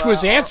back to which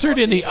was answered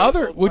in the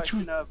other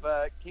question of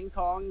King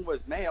Kong was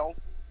male.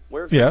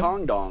 Where's the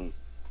Kong dong?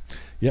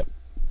 Yep.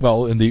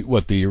 Well, in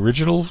the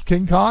original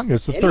King Kong,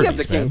 it's the 30s. Any of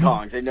the King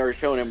Kongs, they've never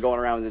shown him going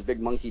around with his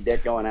big monkey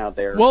dick going out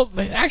there. Well,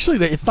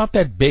 actually, it's not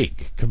that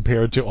big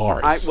compared to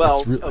ours.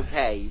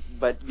 Okay,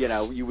 but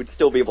you would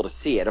still be able to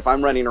see it. If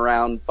I'm running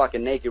around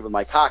fucking naked with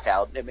my cock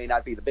out, it may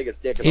not be the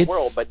biggest dick in the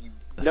world, but you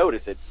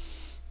notice it.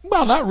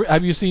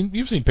 Well, you've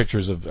seen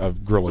pictures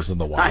of gorillas in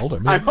the wild.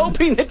 I'm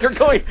hoping that they're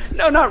going.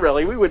 No, not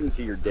really. We wouldn't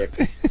see your dick.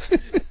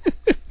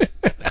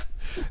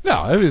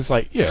 No, it's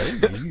like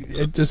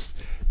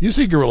you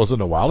see gorillas in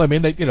the wild. I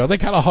mean, they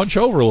kind of hunch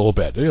over a little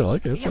bit.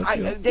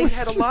 They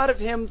had a lot of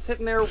him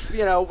sitting there,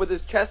 with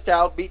his chest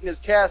out, beating his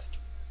chest.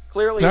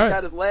 Clearly, he's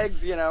got his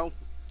legs,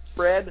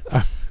 spread.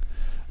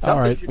 All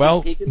right.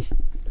 Well.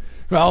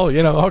 Well,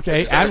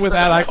 okay. And with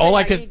that,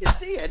 I can. Need to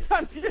see it.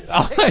 I'm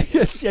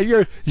just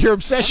saying. Your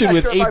obsession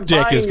with ape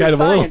dick is kind of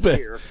a little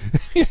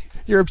bit.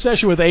 Your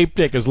obsession with ape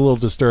dick is a little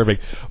disturbing,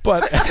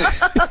 but.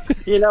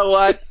 You know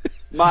what?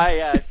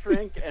 My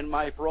shrink and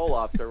my parole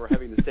officer were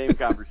having the same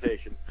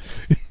conversation.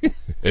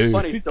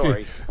 Funny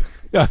story.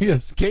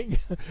 Yes, King.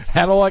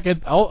 And all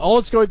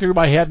that's going through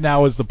my head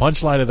now is the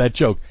punchline of that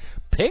joke.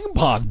 Ping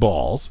pong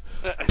balls?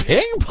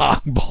 Ping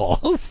pong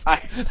balls? I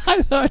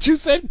thought you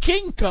said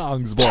King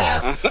Kong's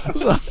balls.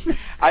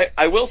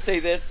 I will say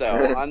this,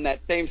 though, on that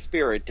same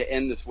spirit to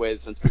end this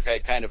with, since we've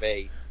had kind of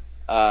a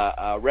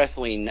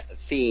wrestling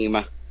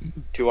theme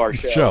to our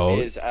show,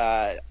 is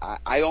I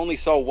only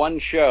saw one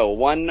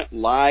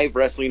live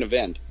wrestling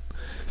event.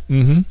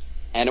 Mm-hmm.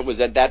 And it was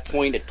at that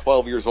point, at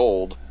 12 years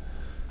old,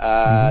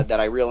 that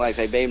I realized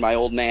I made my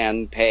old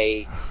man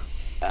pay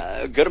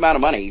a good amount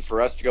of money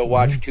for us to go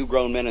watch two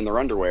grown men in their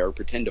underwear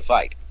pretend to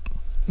fight.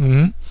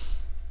 Mm-hmm.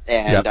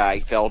 And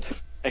I felt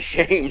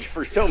ashamed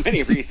for so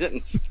many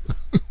reasons.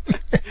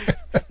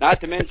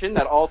 Not to mention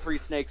that all 3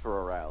 snakes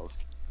were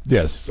aroused.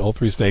 Yes, all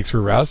 3 snakes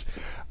were aroused.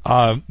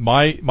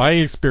 My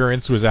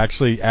experience was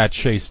actually at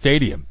Shea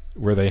Stadium,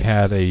 where they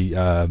had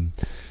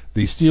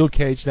the steel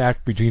cage match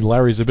between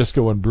Larry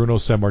Zbyszko and Bruno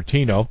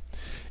Sammartino,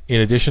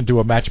 in addition to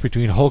a match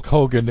between Hulk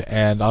Hogan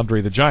and Andre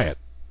the Giant.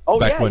 Oh,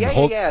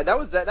 yeah. That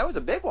was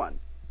a big one.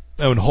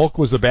 When Hulk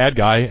was the bad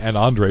guy and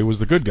Andre was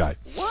the good guy.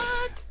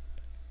 What?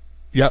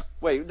 Yep.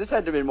 Wait, this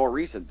had to have been more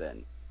recent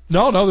then.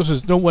 No.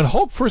 When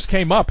Hulk first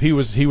came up, he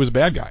was a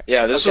bad guy.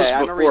 Yeah, this was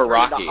before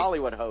Rocky. The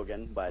Hollywood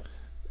Hogan, but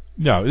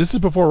no, this is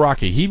before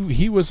Rocky.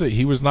 He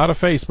was not a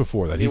face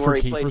before that. He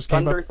first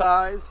came up.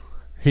 Thighs?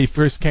 He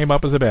first came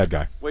up as a bad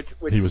guy. Which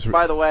he was.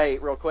 By the way,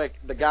 real quick,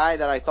 the guy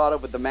that I thought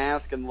of with the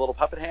mask and the little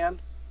puppet hand,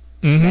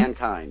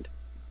 Mankind.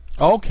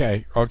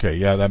 Okay,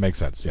 yeah, that makes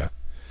sense. Yeah.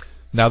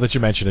 Now that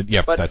you mention it,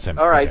 yep, that's him.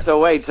 All right, okay.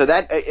 So wait,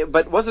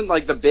 but wasn't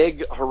like the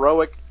big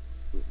heroic,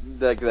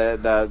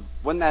 the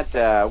when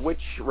that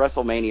which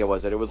WrestleMania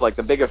was it? It was like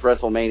the biggest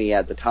WrestleMania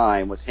at the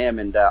time was him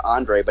and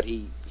Andre, but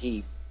he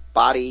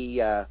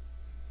body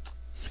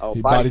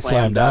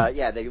slammed.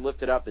 They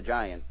lifted up the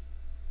Giant.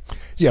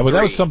 Yeah, but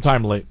that was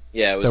sometime late.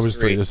 Yeah, it was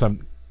 3.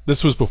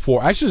 This was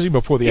before, actually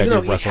before the idea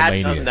of WrestleMania.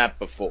 He had done that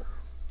before.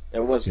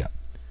 It was. Yeah.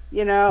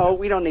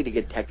 We don't need to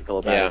get technical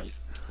about it.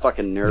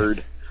 Fucking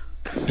nerd.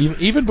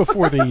 Even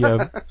before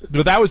the,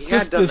 but that was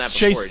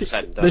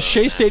the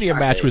Shea Stadium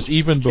match was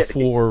even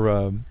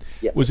before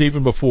was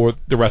even before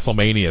the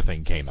WrestleMania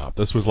thing came out.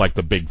 This was like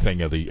the big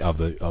thing of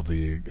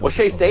the. Well,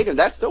 Shea Stadium,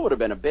 that still would have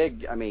been a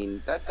big. I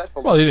mean, that's.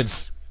 Well, they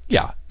didn't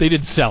Yeah, they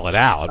didn't sell it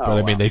out, but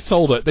I mean, they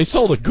sold it. They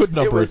sold a good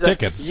number of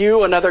tickets.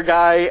 You, another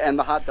guy, and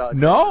the hot dog.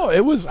 No, I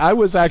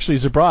was actually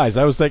surprised.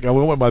 I was thinking, I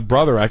went with my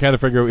brother. I kind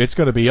of figured it's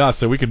going to be us,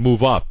 so we can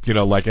move up.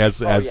 Like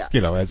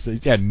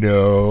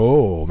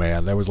no,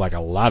 man, there was like a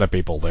lot of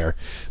people there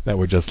that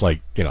were just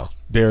like,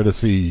 there to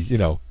see,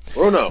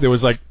 Bruno. There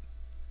was like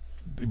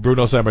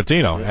Bruno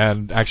Sammartino,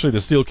 and actually the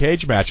steel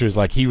cage match was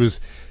like he was,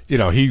 he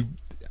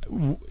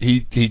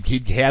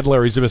had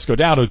Larry Zbyszko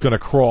down, who was going to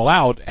crawl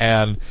out,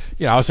 and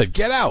I said,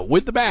 get out,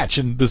 win the match,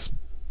 and this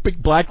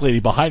big black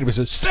lady behind him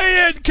said,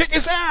 stay in, kick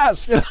his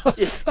ass.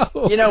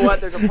 You know what?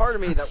 There's a part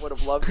of me that would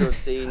have loved to have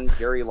seen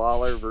Jerry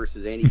Lawler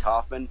versus Andy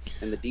Kaufman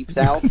in the Deep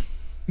South,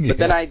 but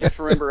then I just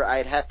remember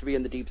I'd have to be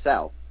in the Deep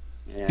South.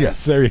 And,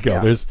 yes, there you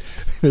go. Yeah.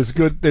 There's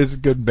good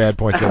and bad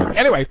points there.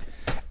 Anyway,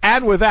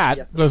 and with that,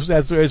 Yes.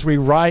 as we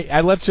write,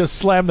 and let's just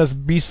slam this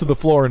beast to the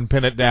floor and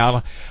pin it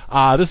down.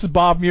 This is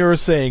Bob Muir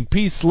saying,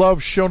 peace, love,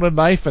 Shona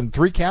Knife, and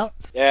 3 count.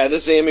 Yeah,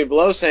 this is Amy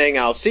Blow saying,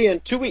 I'll see you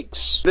in 2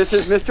 weeks. This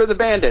is Mr. the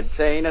Bandit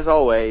saying, as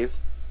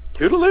always,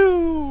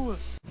 toodaloo!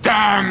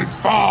 Dance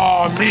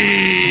for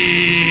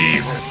me!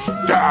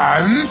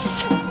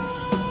 Dance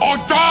or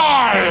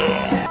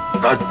die!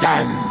 The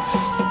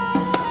dance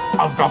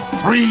of the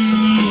 3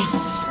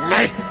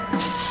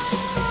 snakes!